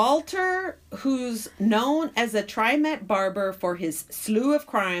 Walter, who's known as a TriMet barber for his slew of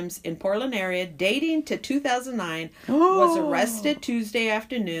crimes in Portland area dating to 2009, was arrested Tuesday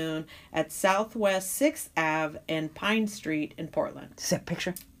afternoon at Southwest 6th Ave and Pine Street in Portland. Is that a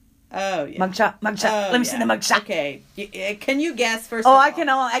picture? Oh, yeah. Mugshot. Let me see the mugshot. Okay. Can you guess first of all? I can.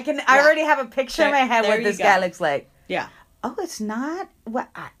 I already have a picture in my head what this guy looks like. Yeah. Oh, it's not what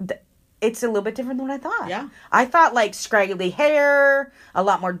it's a little bit different than what I thought. Yeah. I thought like scraggly hair, a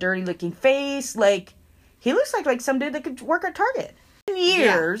lot more dirty looking face, like He looks like some dude that could work at Target.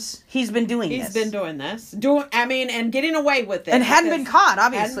 Years he's been doing this. He's been doing this. And getting away with it. And hadn't been caught,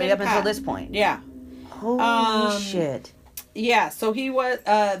 obviously, until this point. Yeah. Holy shit. Yeah, so he was,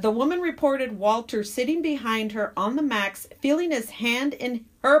 the woman reported Walter sitting behind her on the max, feeling his hand in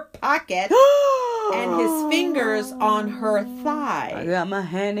her pocket and his fingers on her thigh. I got my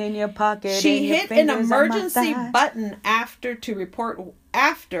hand in your pocket. She hit an emergency button after to report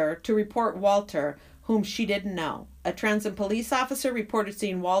Walter, whom she didn't know. A transit police officer reported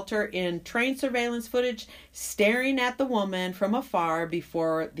seeing Walter in train surveillance footage staring at the woman from afar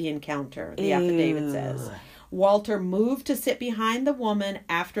before the encounter, the affidavit says. Walter moved to sit behind the woman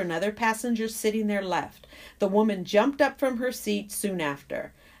after another passenger sitting there left. The woman jumped up from her seat soon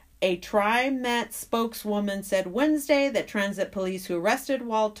after. A TriMet spokeswoman said Wednesday that transit police who arrested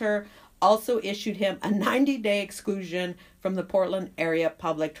Walter also issued him a 90-day exclusion from the Portland area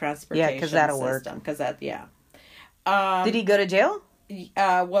public transportation system. Yeah, because that'll work. Because did he go to jail?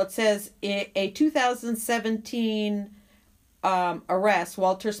 Well, it says a 2017 arrest,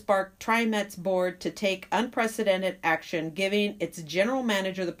 Walter sparked TriMet's board to take unprecedented action, giving its general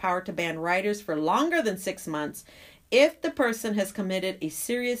manager the power to ban riders for longer than 6 months if the person has committed a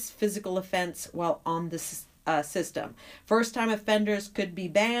serious physical offense while on the system. First-time offenders could be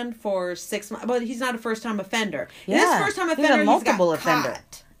banned for 6 months. But he's not a first-time offender. Yeah. This first-time offender, he's a multiple offender.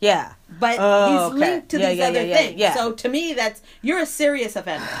 Caught. Yeah. But he's linked to these other things. Yeah. So to me, you're a serious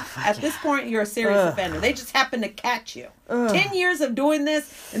offender. At this point, you're a serious offender. They just happen to catch you. 10 years of doing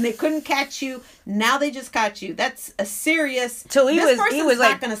this, and they couldn't catch you. Now they just caught you. That's a serious... So he was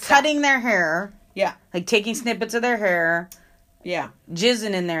like cutting their hair. Yeah. Like taking snippets of their hair. Yeah.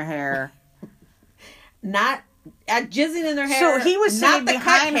 Jizzing in their hair. Not... jizzing in their hair. So he was sitting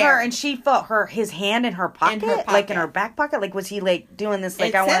behind her, and she felt his hand in her pocket, like in her back pocket. Like, was he like doing this?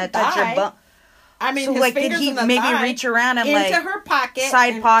 Like, I want to touch your butt. I mean, so his like, fingers did he in the maybe thigh reach around and into like her pocket,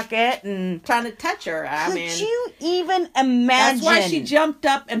 side pocket, and trying to touch her? Could you even imagine? That's why she jumped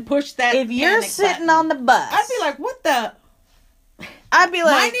up and pushed that. If you're sitting on the bus, I'd be like, "What the?" I'd be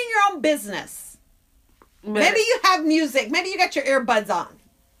like, minding your own business. Maybe you have music. Maybe you got your earbuds on.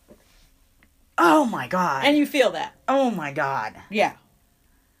 Oh my God. And you feel that. Oh my God. Yeah.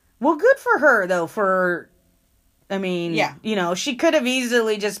 Well, good for her though, I mean, yeah. She could have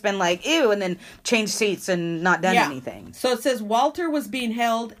easily just been like, ew, and then changed seats and not done anything. So it says Walter was being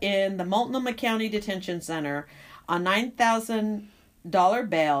held in the Multnomah County Detention Center on $9,000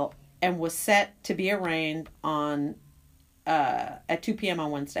 bail and was set to be arraigned on at 2 p.m.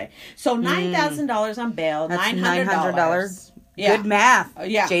 on Wednesday. So $9,000 on bail, that's $900. Yeah. Good math.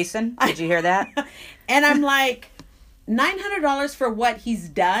 Yeah. Jason, did you hear that? And I'm like, $900 for what he's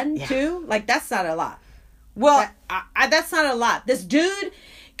done too? Like, that's not a lot. Well, that's not a lot. This dude,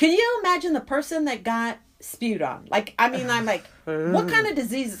 can you imagine the person that got spewed on? Like, I mean, I'm like, what kind of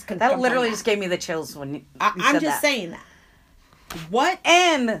diseases can that literally just gave me the chills when you I'm just saying that. What?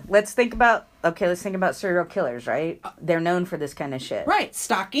 And let's think about serial killers, right? They're known for this kind of shit. Right.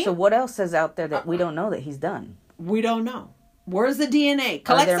 Stalking. So what else is out there that we don't know that he's done? We don't know. Where's the DNA?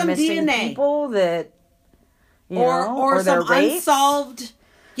 Collect some missing DNA. People that, or some unsolved.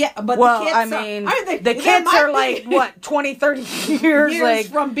 Yeah, but the kids are like, what, 20, 30 years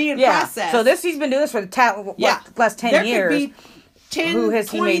from being processed. So he's been doing this for the last 10 years. Could be 10, who has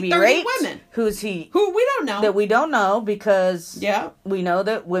 20, he maybe 30 raped? Women. Who we don't know. That we don't know because we know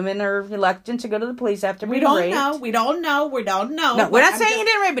that women are reluctant to go to the police after being raped. We don't know. No, we're not saying he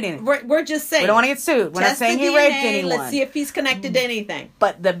didn't rape anyone. We're just saying. We don't want to get sued. We're not saying he raped anyone. Let's see if he's connected to anything.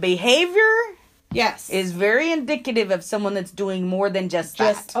 But the behavior... Yes. Is very indicative of someone that's doing more than just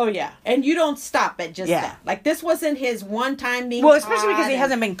that. Oh, yeah. And you don't stop at just that. Like, this wasn't his one time being caught. Especially because he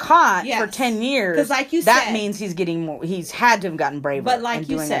hasn't been caught for 10 years. Because like you said. That means he's getting more. He's had to have gotten braver and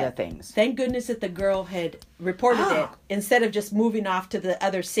doing other things. Thank goodness that the girl had reported it instead of just moving off to the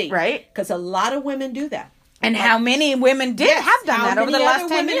other seat. Right. Because a lot of women do that. And how many women have done that over the last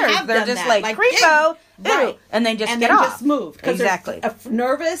 10 years? They're just like, creepo. Right. And they just get off. Just moved. Exactly. They're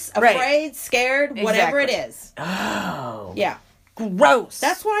nervous, afraid, scared, whatever it is. Oh. Yeah. Gross.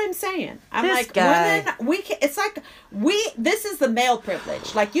 That's what I'm saying. I'm this like, guy. Women, it's like, this is the male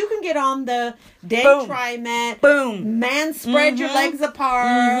privilege. Like, you can get on the day TriMet. Boom. Man, spread your legs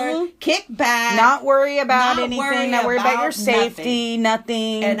apart. Kick back. Not worry about anything. Not worry about your safety.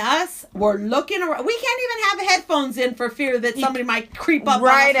 Nothing. And us, we're looking around. We can't even have headphones in for fear that somebody might creep up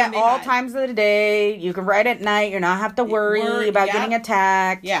right on us. Right at all times of the day. You can ride at night. You're not have to worry about getting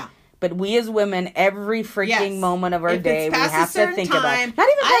attacked. Yeah. But we as women, every freaking moment of our day, we have to think about. Not even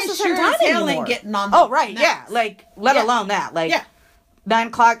past a certain time anymore. Getting on right, yeah. Like, let alone that. Like, 9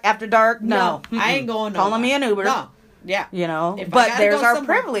 o'clock after dark. No. I ain't going Calling me an Uber. No. Yeah. You know, but there's our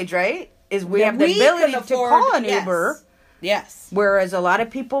privilege, right? Is we have the ability to call an Uber. Yes. Whereas a lot of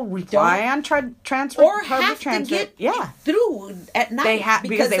people rely on transfer or have to get through at night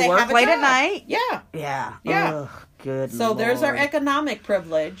because they work late at night. Yeah. Yeah. Yeah. Ugh, good. So there's our economic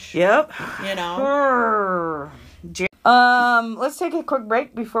privilege. Yep. You know. Let's take a quick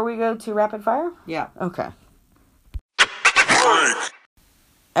break before we go to rapid fire. Yeah. Okay.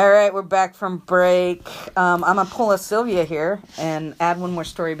 All right, we're back from break. I'm going to pull a Sylvia here and add one more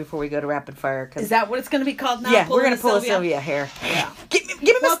story before we go to rapid fire. Is that what it's going to be called now? Yeah, we're going to pull a Sylvia here. Yeah. Give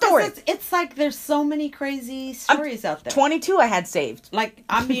me the story. It's like there's so many crazy stories out there. 22 I had saved. Like,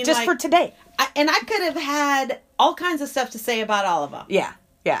 I mean, just for today. And I could have had all kinds of stuff to say about all of them. Yeah.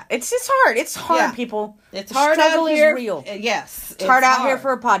 Yeah. It's just hard. It's hard, people. It's hard out here. Struggle is real. Yes. It's hard out here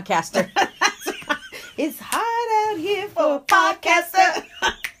for a podcaster. It's hard out here for a podcaster.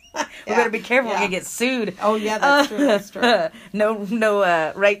 We better be careful when you get sued. Oh yeah, that's true.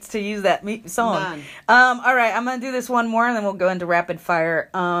 No rights to use that song. None. All right, I'm gonna do this one more, and then we'll go into rapid fire.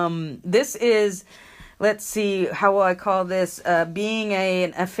 This is, let's see, how will I call this? Being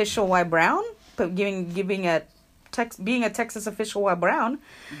an official Y Brown, but being a Texas official Y Brown.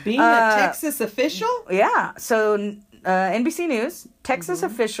 Being a Texas official? Yeah. So. NBC News, Texas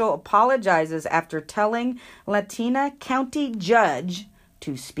official apologizes after telling Latina county judge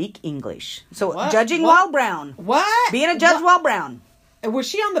to speak English. So judging while brown. What? Being a judge while brown. Was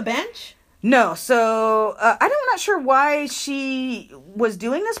she on the bench? No. So I'm not sure why she was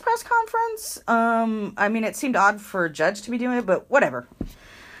doing this press conference. I mean, it seemed odd for a judge to be doing it, but whatever.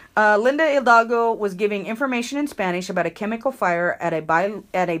 Linda Hidalgo was giving information in Spanish about a chemical fire at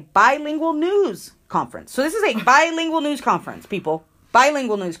a bilingual news conference. So this is a bilingual news conference, people.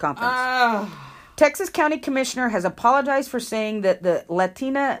 Bilingual news conference. Texas County Commissioner has apologized for saying that the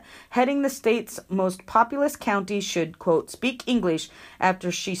Latina heading the state's most populous county should, quote, speak English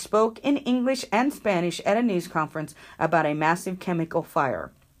after she spoke in English and Spanish at a news conference about a massive chemical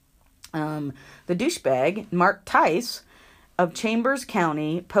fire. The douchebag, Mark Tice, of Chambers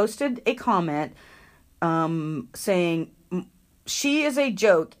County, posted a comment saying, she is a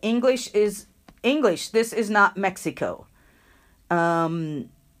joke. English. This is not Mexico.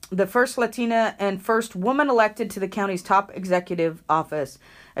 The first Latina and first woman elected to the county's top executive office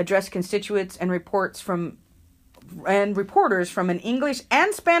addressed constituents and reporters from an English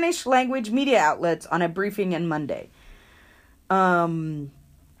and Spanish language media outlets on a briefing on Monday.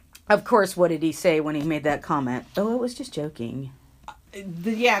 Of course, what did he say when he made that comment? Oh, it was just joking.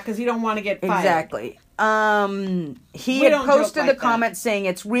 Yeah, because you don't want to get fired. Exactly. He had posted a comment saying,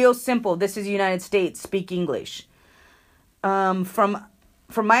 it's real simple. This is the United States. Speak English.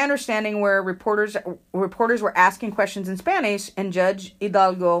 From my understanding, where reporters were asking questions in Spanish, and Judge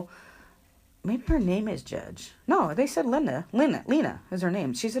Hidalgo, maybe her name is Judge. No, they said Lena is her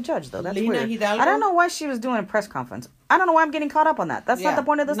name. She's a judge, though. That's Lena weird. Hidalgo? I don't know why she was doing a press conference. I don't know why I'm getting caught up on that. That's not the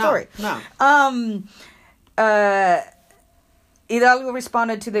point of the story. No. Hidalgo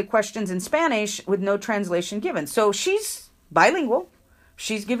responded to the questions in Spanish with no translation given. So she's bilingual.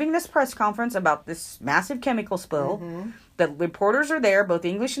 She's giving this press conference about this massive chemical spill. Mm-hmm. The reporters are there, both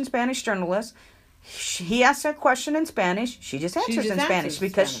English and Spanish journalists. He asks a question in Spanish. She just answers in Spanish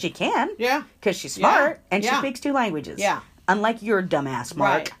because she can. Yeah. Because she's smart and she speaks 2 languages. Yeah. Unlike your dumbass,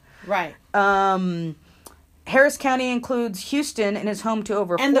 Mark. Right. Harris County includes Houston and is home to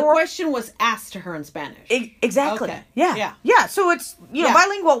over 4... And the question was asked to her in Spanish. Exactly. Okay. Yeah. So it's,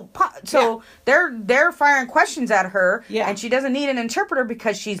 bilingual. So they're firing questions at her. Yeah. And she doesn't need an interpreter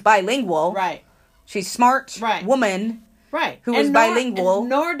because she's bilingual. Right. She's smart woman. Right. Who is bilingual.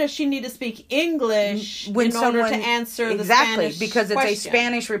 Nor does she need to speak English in order to answer the Spanish because it's question. A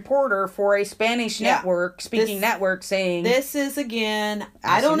Spanish reporter for a Spanish network, network saying... This is, again,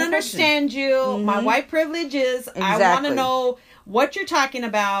 I don't understand you. Mm-hmm. My white privilege is I want to know what you're talking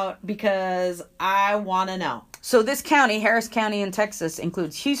about because I want to know. So this county, Harris County in Texas,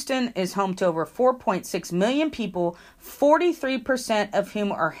 includes Houston, is home to over 4.6 million people, 43% of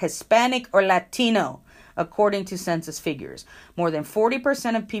whom are Hispanic or Latino. According to census figures, more than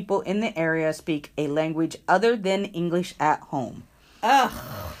 40% of people in the area speak a language other than English at home.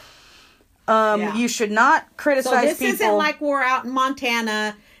 You should not criticize people. So this isn't like we're out in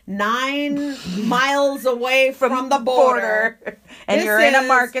Montana, 9 miles away from the border. And you're in a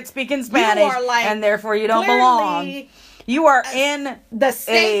market speaking Spanish, and therefore you don't belong. You are in the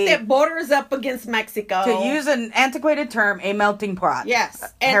state that borders up against Mexico. To use an antiquated term, a melting pot.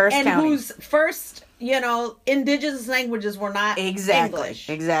 Yes. Harris County. Whose first... indigenous languages were not English.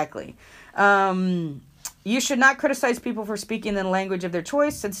 Exactly. You should not criticize people for speaking in the language of their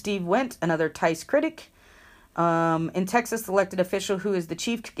choice, said Steve Wendt, another Tice critic. In Texas, the elected official who is the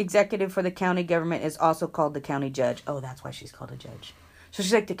chief executive for the county government is also called the county judge. Oh, that's why she's called a judge. So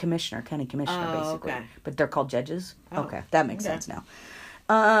she's like the commissioner, county commissioner, basically. Okay. But they're called judges. Oh, okay, that makes sense now.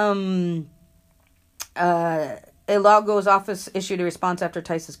 Hidalgo's office issued a response after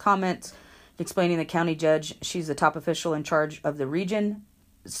Tice's comments, explaining the county judge. She's the top official in charge of the region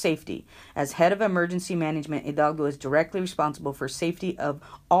safety. As head of emergency management, Hidalgo is directly responsible for safety of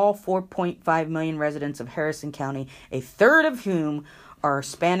all 4.5 million residents of Harrison County, a third of whom are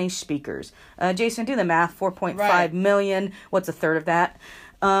Spanish speakers. Jason, do the math. 4.5 million. What's a third of that?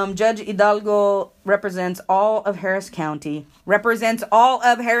 Judge Hidalgo represents all of Harris County.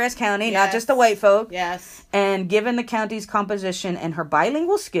 Yes. Not just the white folk. Yes. And given the county's composition and her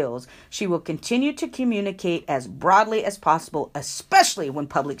bilingual skills, she will continue to communicate as broadly as possible, especially when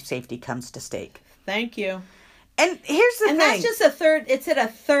public safety comes to stake. Thank you. And here's the thing. And that's just a third. It's at a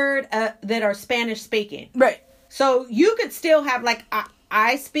third that are Spanish speaking. Right. So you could still have, like,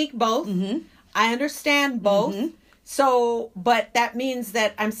 I speak both. Mm-hmm. I understand both. Mm-hmm. So, but that means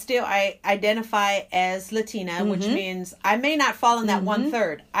that I identify as Latina, mm-hmm. which means I may not fall in that mm-hmm. one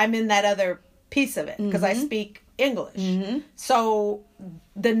third. I'm in that other piece of it because mm-hmm. I speak English. Mm-hmm. So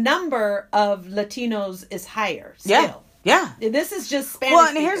the number of Latinos is higher still. Yeah. This is just Spanish. Well,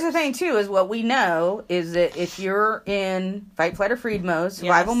 and here's the thing, too, is what we know is that if you're in fight, flight, or freeze mode,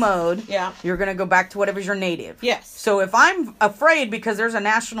 survival mode, you're going to go back to whatever's your native. Yes. So if I'm afraid because there's a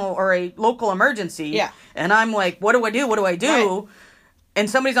national or a local emergency, and I'm like, what do I do? What do I do? Right. And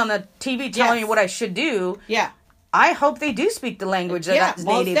somebody's on the TV telling me what I should do. Yeah. I hope they do speak the language that's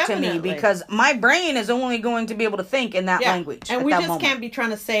native definitely. To me, because my brain is only going to be able to think in that language. And we just can't be trying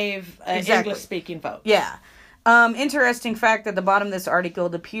to save English-speaking folks. Yeah. Interesting fact at the bottom of this article,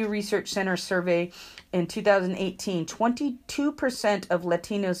 the Pew Research Center survey in 2018, 22% of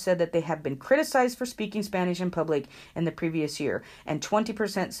Latinos said that they have been criticized for speaking Spanish in public in the previous year, and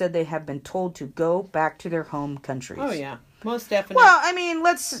 20% said they have been told to go back to their home countries. Oh, yeah. Most definitely. Well, I mean,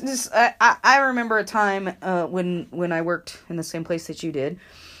 let's just, I remember a time when I worked in the same place that you did,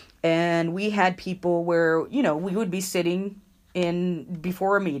 and we had people where, we would be sitting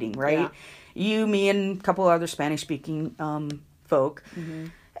before a meeting, right? Yeah. You, me, and a couple other Spanish-speaking folk. Mm-hmm.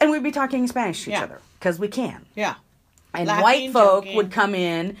 And we'd be talking Spanish to each other. Because we can. Yeah. And laughing, white folk would come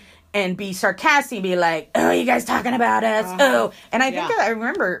in and be sarcastic and be like, oh, you guys talking about us? Uh-huh. Oh. And I think I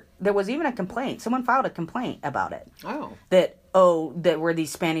remember there was even a complaint. Someone filed a complaint about it. Oh. That were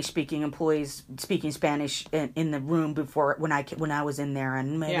these Spanish-speaking employees speaking Spanish in the room before when I was in there.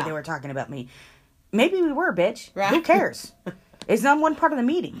 And maybe they were talking about me. Maybe we were, bitch. Right. Who cares? It's not one part of the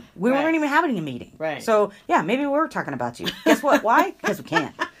meeting. We weren't even having a meeting. Right. So, maybe we were talking about you. Guess what? Why? Because we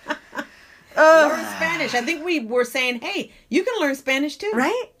can't. Learn Spanish. I think we were saying, hey, you can learn Spanish too.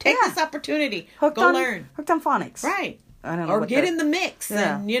 Right? Take this opportunity. Go learn. Hooked on phonics. Right. I don't know. Or get in the mix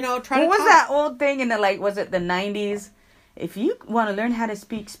and, try to talk. What was that old thing in was it the 90s? If you want to learn how to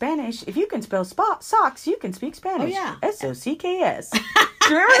speak Spanish, if you can spell socks, you can speak Spanish. Oh, yeah. SOCKS. Do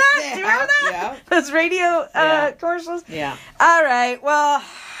you remember that? Do you remember that? Yeah. Those radio commercials? Yeah. All right. Well,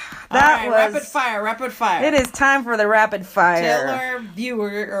 that was... Rapid fire. It is time for the rapid fire. Tell our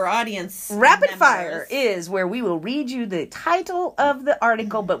viewer or audience. Rapid fire is where we will read you the title of the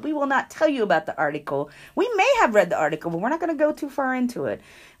article, but we will not tell you about the article. We may have read the article, but we're not going to go too far into it.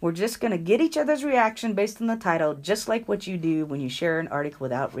 We're just going to get each other's reaction based on the title, just like what you do when you share an article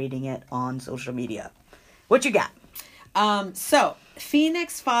without reading it on social media. What you got? So,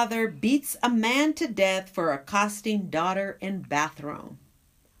 Phoenix father beats a man to death for accosting daughter in bathroom.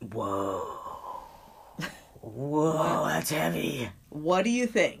 Whoa, that's heavy. What do you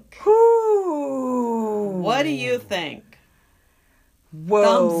think? Ooh. What do you think?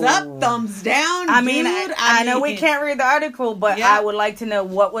 Whoa. Thumbs up, thumbs down. I mean, I know we can't read the article, but I would like to know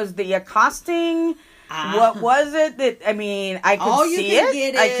what was the accosting. What was it that, I could see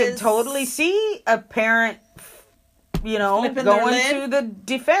it. I could totally see a parent, going to the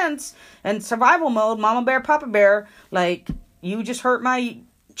defense and survival mode, mama bear, papa bear, like, you just hurt my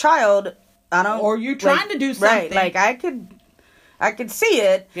child. Or you're trying to do something. Right, like, I could see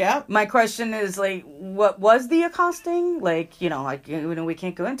it. Yeah. My question is, like, what was the accosting? Like, we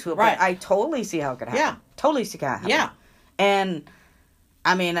can't go into it. Right. But I totally see how it could happen. Yeah. Totally see how it could happen. Yeah.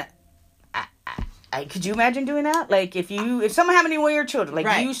 And, could you imagine doing that? Like, if something happened to one of your children,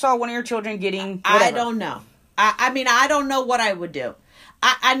 like, you saw one of your children getting whatever. I don't know. I don't know what I would do.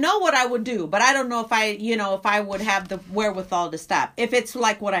 I know what I would do, but I don't know if I would have the wherewithal to stop. If it's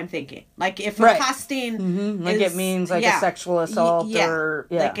like what I'm thinking. Like if accosting like it means like a sexual assault or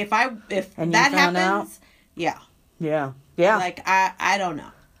like if that happens Yeah. Yeah. Yeah. Like, I don't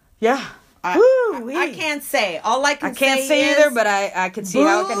know. Yeah. I can't say. All I can't say either, but I can see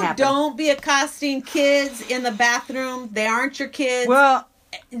how it can happen. Don't be accosting kids in the bathroom. They aren't your kids. Well,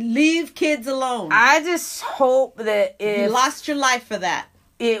 leave kids alone. I just hope that if you lost your life for that,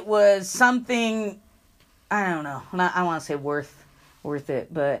 it was something, I don't know. I want to say worth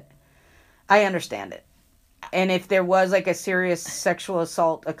it, but I understand it. And if there was like a serious sexual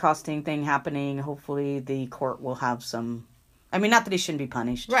assault accosting thing happening, hopefully the court will have some. I mean, not that he shouldn't be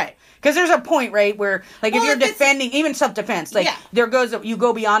punished. Right. Because there's a point, right, where, like, if you're defending, even self-defense, like, you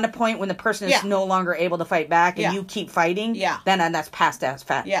go beyond a point when the person is no longer able to fight back and you keep fighting, then that's past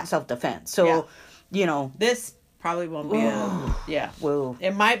self-defense. So, you know. This probably won't be Whoa.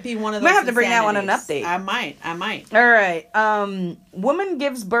 It might be one of those might have to bring that one an update. I might. All right. Woman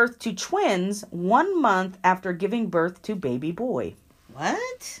gives birth to twins 1 month after giving birth to baby boy.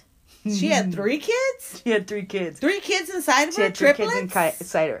 What? She had 3 kids? She had 3 kids. 3 kids inside of her? She had 3 kids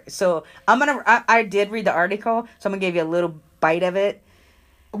inside her. So, I did read the article, so I'm going to give you a little bite of it.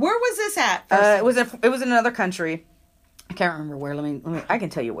 Where was this at? It was in another country. I can't remember where. Let me I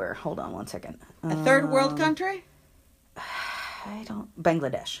can tell you where. Hold on one second. A third world country?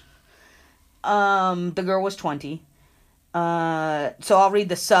 Bangladesh. The girl was 20. So I'll read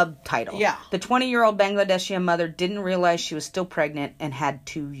the subtitle. Yeah. The 20-year-old Bangladeshi mother didn't realize she was still pregnant and had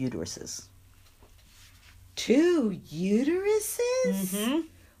 2 uteruses. 2 uteruses? Mm-hmm.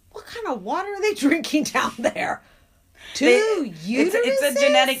 What kind of water are they drinking down there? 2 uteruses? It's a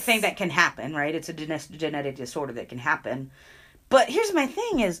genetic thing that can happen, right? It's a genetic disorder that can happen. But here's my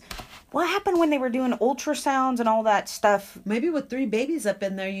thing is, what happened when they were doing ultrasounds and all that stuff? Maybe with 3 babies up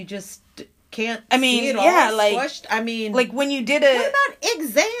in there, you just can't see it all squished. I mean, like when you did what about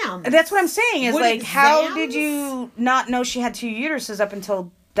exams? That's what I'm saying is how did you not know she had 2 uteruses up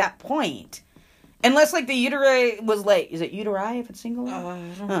until that point? Unless like the uteri was like, is it uteri if it's singular? I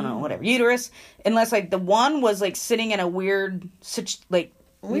don't know, whatever. Uterus. Unless like the one was like sitting in a weird like.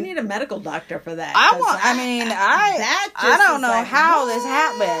 We need a medical doctor for that. I don't know how this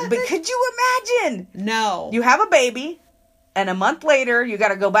happened, but could you imagine? No. You have a baby. And a month later, you got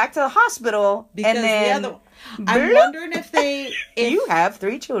to go back to the hospital. Because and then, I'm wondering if you have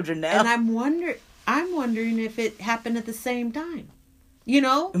 3 children now. And I'm wondering if it happened at the same time. You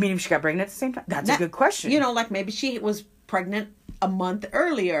know? I mean, if she got pregnant at the same time? That's a good question. You know, like maybe she was pregnant a month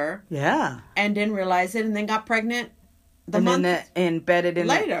earlier. Yeah. And didn't realize it and then got pregnant embedded in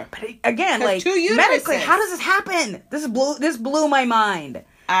later. But again, like, 2 uteruses. Medically, how does this happen? This blew my mind.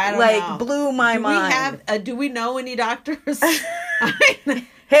 I don't know. Blew my mind. Do we know any doctors?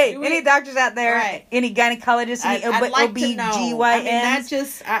 Hey, any doctors out there? Right. Any gynecologists? Any OBGYNs? I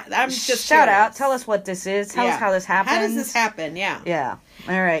mean, I'm just shout out. Tell us what this is. Tell us how this happens. How does this happen? Yeah. Yeah.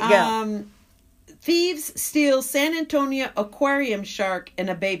 All right, go. Thieves steal San Antonio aquarium shark in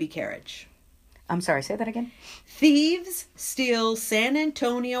a baby carriage. I'm sorry, say that again. Thieves steal San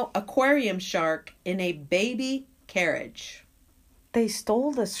Antonio aquarium shark in a baby carriage. They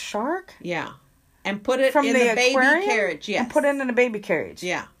stole the shark? Yeah. And put it from in the baby carriage. Yes. And put it in a baby carriage.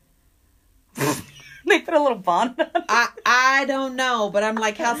 Yeah. They put a little bond on it. I don't know, but I'm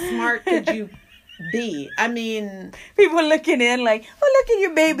like, how smart could you be? I mean, people looking in like, oh, look at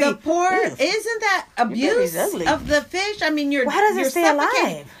your baby. The poor, isn't that abuse of the fish? I mean, how does it stay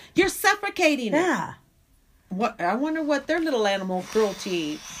alive? You're suffocating it. Yeah. I wonder what their little animal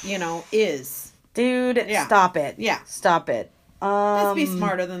cruelty, is. Dude, stop it. Yeah. Stop it. Let's be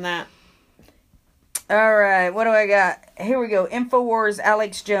smarter than that. All right, what do I got? Here we go. InfoWars,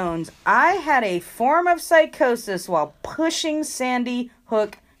 Alex Jones. I had a form of psychosis while pushing Sandy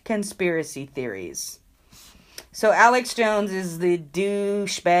Hook conspiracy theories. So Alex Jones is the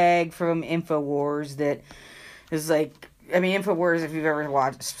douchebag from InfoWars that is like, I mean, InfoWars, if you've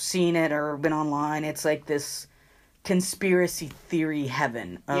ever seen it or been online, it's like this conspiracy theory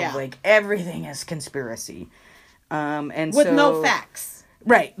heaven of like everything is conspiracy. And with no facts.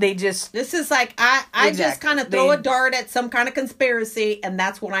 Right. They just... This is like, I just kind of throw a dart at some kind of conspiracy, and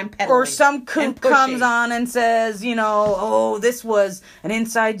that's what I'm peddling. Or some kook comes on and says, oh, this was an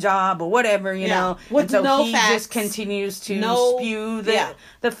inside job, or whatever, you know. With and so no he facts. just continues to spew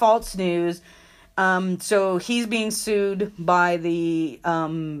the false news. So he's being sued by the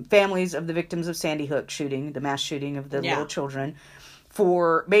families of the victims of Sandy Hook shooting, the mass shooting of the little children,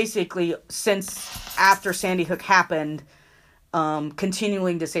 for basically, since after Sandy Hook happened,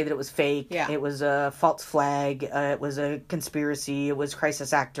 continuing to say that it was fake. Yeah. It was a false flag. It was a conspiracy. It was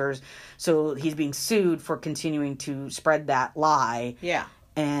crisis actors. So he's being sued for continuing to spread that lie. Yeah.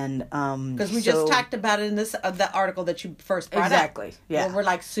 And because we just talked about it in this the article that you first brought exactly up, yeah, where we're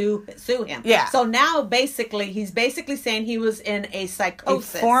like sue him, yeah. So now he's basically saying he was in a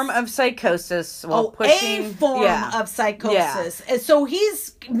psychosis, a form of psychosis, while pushing a form of psychosis, and so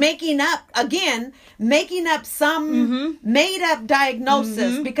he's making up some made up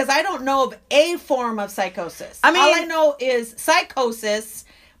diagnosis, because I don't know of a form of psychosis. I mean, all I know is psychosis,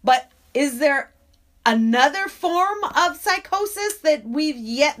 but is there another form of psychosis that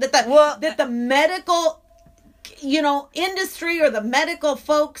that the medical, industry or the medical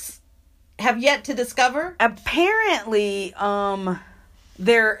folks have yet to discover? Apparently,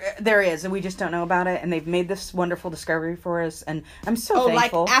 there is, and we just don't know about it. And they've made this wonderful discovery for us, and I'm so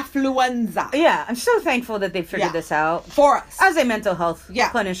thankful. Like affluenza. Yeah, I'm so thankful that they figured this out for us as a mental health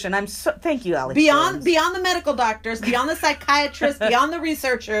clinician. Thank you, Alex. Beyond the medical doctors, beyond the psychiatrists, beyond the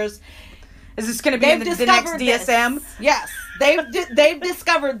researchers. Is this going to be in the next DSM? This. Yes, they've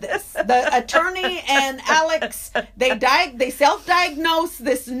discovered this. The attorney and Alex, they self-diagnosed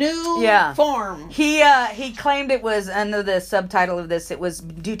this new form. He claimed it was, under the subtitle of this, it was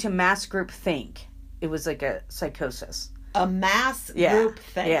due to mass group think. It was like a psychosis. A mass group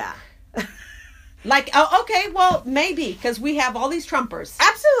think. Yeah. Like, okay, well, maybe, because we have all these Trumpers.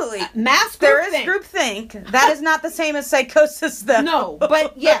 Absolutely. Mass group think. That is not the same as psychosis, though. No,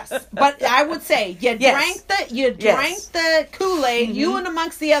 but yes. But I would say you drank the Kool-Aid, you and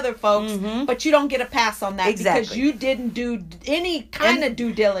amongst the other folks, but you don't get a pass on that because you didn't do any kind of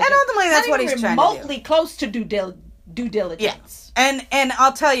due diligence. And ultimately, that's what he's trying to do. Remotely close to due diligence. Yeah. And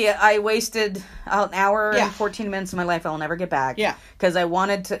I'll tell you, I wasted an hour and 14 minutes of my life I'll never get back. Yeah. Because I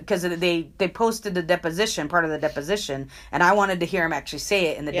wanted to, because they posted the deposition, part of the deposition, and I wanted to hear him actually say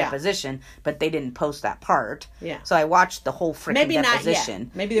it in the deposition, but they didn't post that part. Yeah. So I watched the whole freaking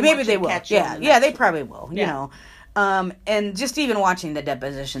deposition. Maybe they will. Yeah, they probably will, you know. And just even watching the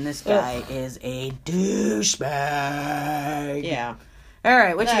deposition, this guy is a douchebag. Yeah. All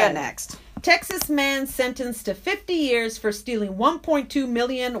right, what you got next? Texas man sentenced to 50 years for stealing $1.2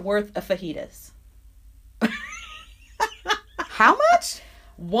 million worth of fajitas. How much?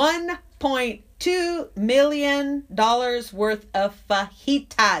 $1.2 million worth of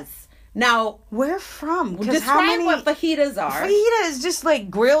fajitas. Now, where from? Describe what fajitas are. Fajita is just like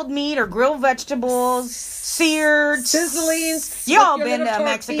grilled meat or grilled vegetables, seared, sizzling. Y'all been to a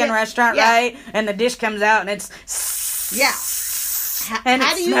Mexican restaurant, right? And the dish comes out and it's and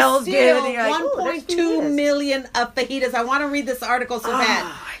how it smells good. 1.2 million of fajitas. I want to read this article so bad. Oh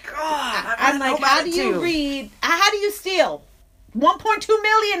my god! I'm like, how do you steal 1.2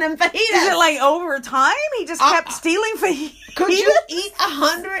 million in fajitas? Is it like over time? He just kept stealing fajitas. Could you eat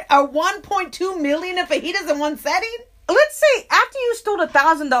 1.2 million of fajitas in one setting? Let's say after you stole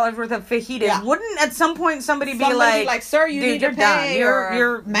 $1,000 worth of fajitas, wouldn't at some point somebody be like, "Sir, you need to pay,"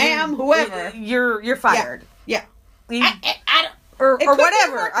 you're ma'am, whoever, you're fired. Yeah. I don't. Or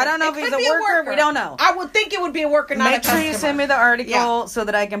whatever. I don't know if he's a worker. We don't know. I would think it would be a worker, not a customer. Make sure you send me the article so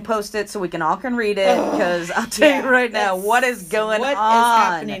that I can post it so we can all read it. Because I'll tell you right now, what is going on? What is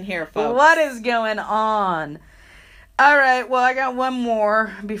happening here, folks? What is going on? All right. Well, I got one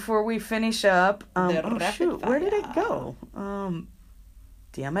more before we finish up. Shoot. Where did it go?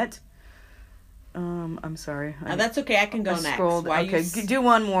 Damn it. I'm sorry. That's okay. I can go next. Okay, do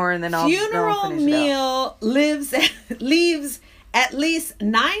one more and then I'll finish it out. Funeral meal leaves at least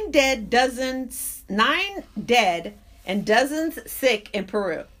 9 dead and dozens sick in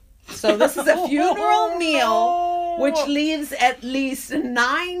Peru. So this is a funeral meal which leaves at least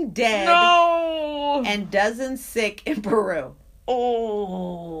 9 dead and dozens sick in Peru.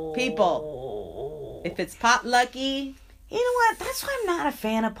 People, if it's potlucky, you know what? That's why I'm not a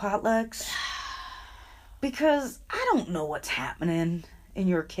fan of potlucks. Because I don't know what's happening in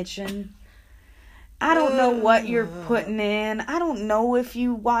your kitchen. I don't know what you're putting in. I don't know if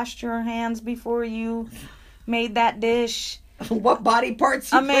you washed your hands before you made that dish. What body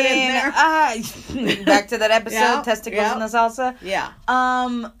parts you put in there. Back to that episode, testicles in the salsa. Yeah.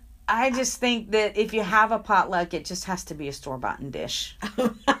 I just think that if you have a potluck, it just has to be a store-bought dish.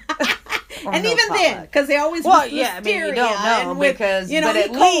 And even then, because they always you don't know because, but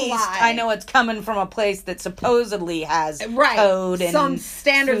at least I know it's coming from a place that supposedly has code and some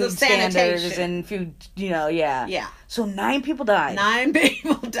standards of sanitation and food. Yeah. So 9 people died. 9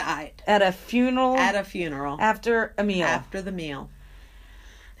 people died at a funeral. After a meal. After the meal.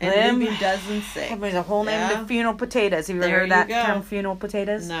 And leaving dozens sick. There's a whole name to funeral potatoes. Have you ever heard that term, funeral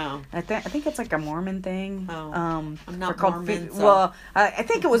potatoes? No. I think it's like a Mormon thing. Oh. I'm not Mormon. Well, I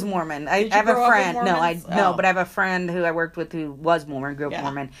think it was Mormon. I have a friend. No, but I have a friend who I worked with who was Mormon, grew up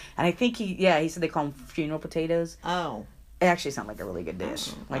Mormon, and I think he said they call them funeral potatoes. Oh. It actually sounded like a really good dish.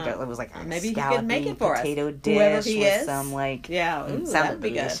 It was like a maybe he can make it for potato us. dish Whoever he with is. some like ooh, sounded that'd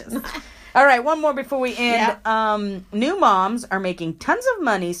be delicious. good. All right, one more before we end. New moms are making tons of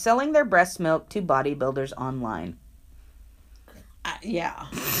money selling their breast milk to bodybuilders online.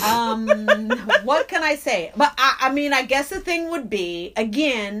 What can I say? But I guess the thing would be,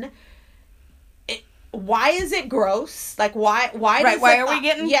 again, why is it gross? Like, why are we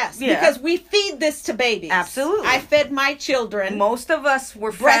getting... Yes, because we feed this to babies. Absolutely. I fed my children. Most of us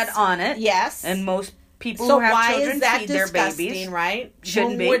were fed on it. Yes. And most people who have children feed their babies. Right?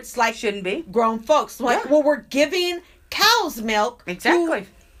 Shouldn't be. It's like shouldn't be. Grown folks. Like, well, we're giving cows milk. Exactly.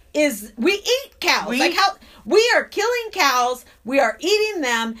 We eat cows. We are killing cows. We are eating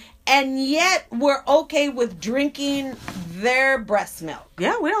them. And yet we're okay with drinking their breast milk.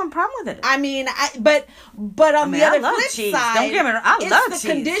 Yeah, we don't have a problem with it. I mean, but on the other flip cheese. side, don't get me wrong, I love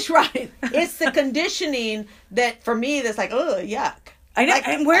cheese. Right? It's the conditioning that for me that's like, oh, yuck. I know.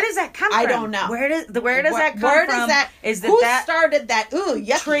 And where does that come from? I don't know. Where does that come from? Who started that? Ooh,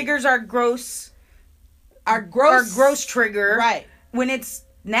 yucky. Triggers our gross trigger, right? When it's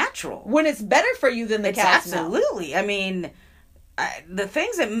natural, when it's better for you than the cow's milk. Absolutely. I mean, the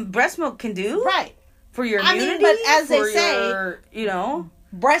things that breast milk can do, right, for your immunity, but as they say,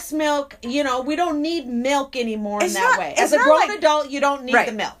 breast milk, we don't need milk anymore in that way. As a grown adult, you don't need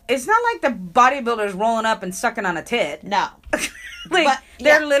the milk. It's not like the bodybuilders rolling up and sucking on a tit. No.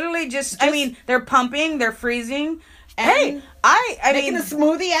 They're literally just, they're pumping, they're freezing. And making a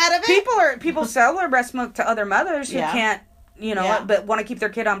smoothie out of it. People sell their breast milk to other mothers who can't, but want to keep their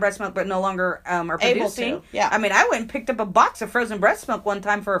kid on breast milk, but no longer are producing. Able to. Yeah. I went and picked up a box of frozen breast milk one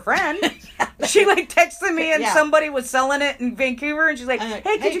time for a friend. She texted me and somebody was selling it in Vancouver, and she's like,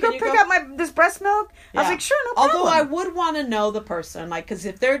 "Hey, could you go pick up this breast milk?" I was like, "Sure, no problem." Although I would want to know the person, because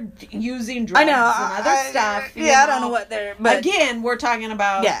if they're using drugs and other stuff, I don't know what they're. But again, we're talking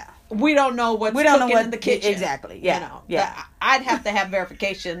about. Yeah. We don't know what's cooking in the kitchen. Exactly. Yeah. I'd have to have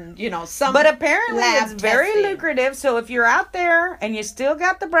verification. Some. But apparently, it's very lucrative. So if you're out there and you still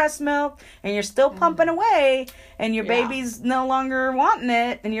got the breast milk and you're still pumping away, and your baby's no longer wanting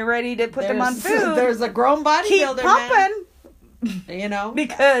it, and you're ready to put them on food, there's a grown bodybuilder. Keep pumping.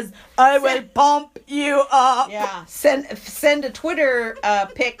 Because I will pump you up. Yeah. Send a Twitter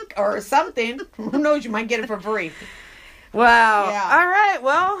pic or something. Who knows? You might get it for free. Wow. Yeah. All right.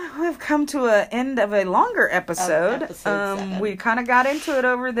 Well, we've come to an end of a longer episode. We kind of got into it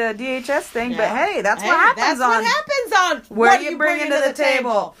over the DHS thing, but hey, that's what happens what happens on Where You Bring Into the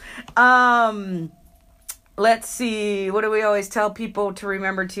Table. Let's see. What do we always tell people to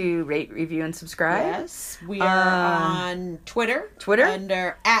remember to rate, review, and subscribe? Yes. We are on Twitter.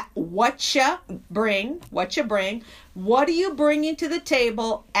 Under @WhatChaBring. What are you bringing to the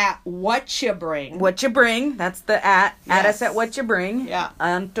table @WhatChaBring? What You Bring. That's the @. Yes. Add us at What You Bring. Yeah.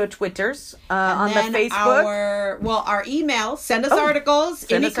 On the Twitters. On the Facebook. Our email. Send us articles.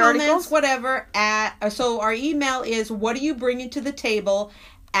 Any comments, whatever. So our email is what are you bringing to the table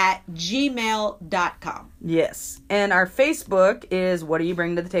 @gmail.com. Yes. And our Facebook is What Are You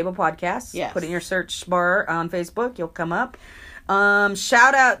Bringing to the Table Podcast. Yes. Put it in your search bar on Facebook. You'll come up.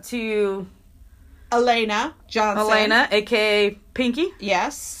 Shout out to Elena Johnson. Elena, a.k.a. Pinky.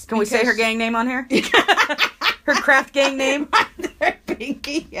 Yes. Can we say her gang name on here? Her craft gang name?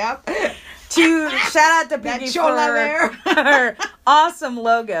 Pinky, yep. Shout out to Pinky for her awesome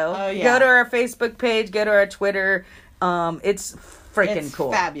logo. Oh, yeah. Go to our Facebook page. Go to our Twitter. It's freaking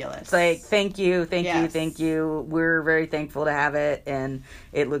cool. Fabulous. It's like, thank you. We're very thankful to have it, and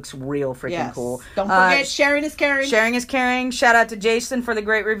it looks real freaking cool. Don't forget, sharing is caring. Sharing is caring. Shout out to Jason for the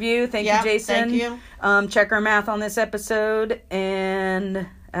great review. Thank you, Jason. Thank you. Check our math on this episode, and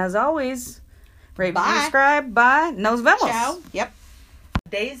as always, rate, subscribe. Bye. Nos vemos. Ciao. Yep.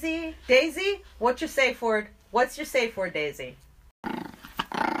 Daisy, what's your safe word? Daisy?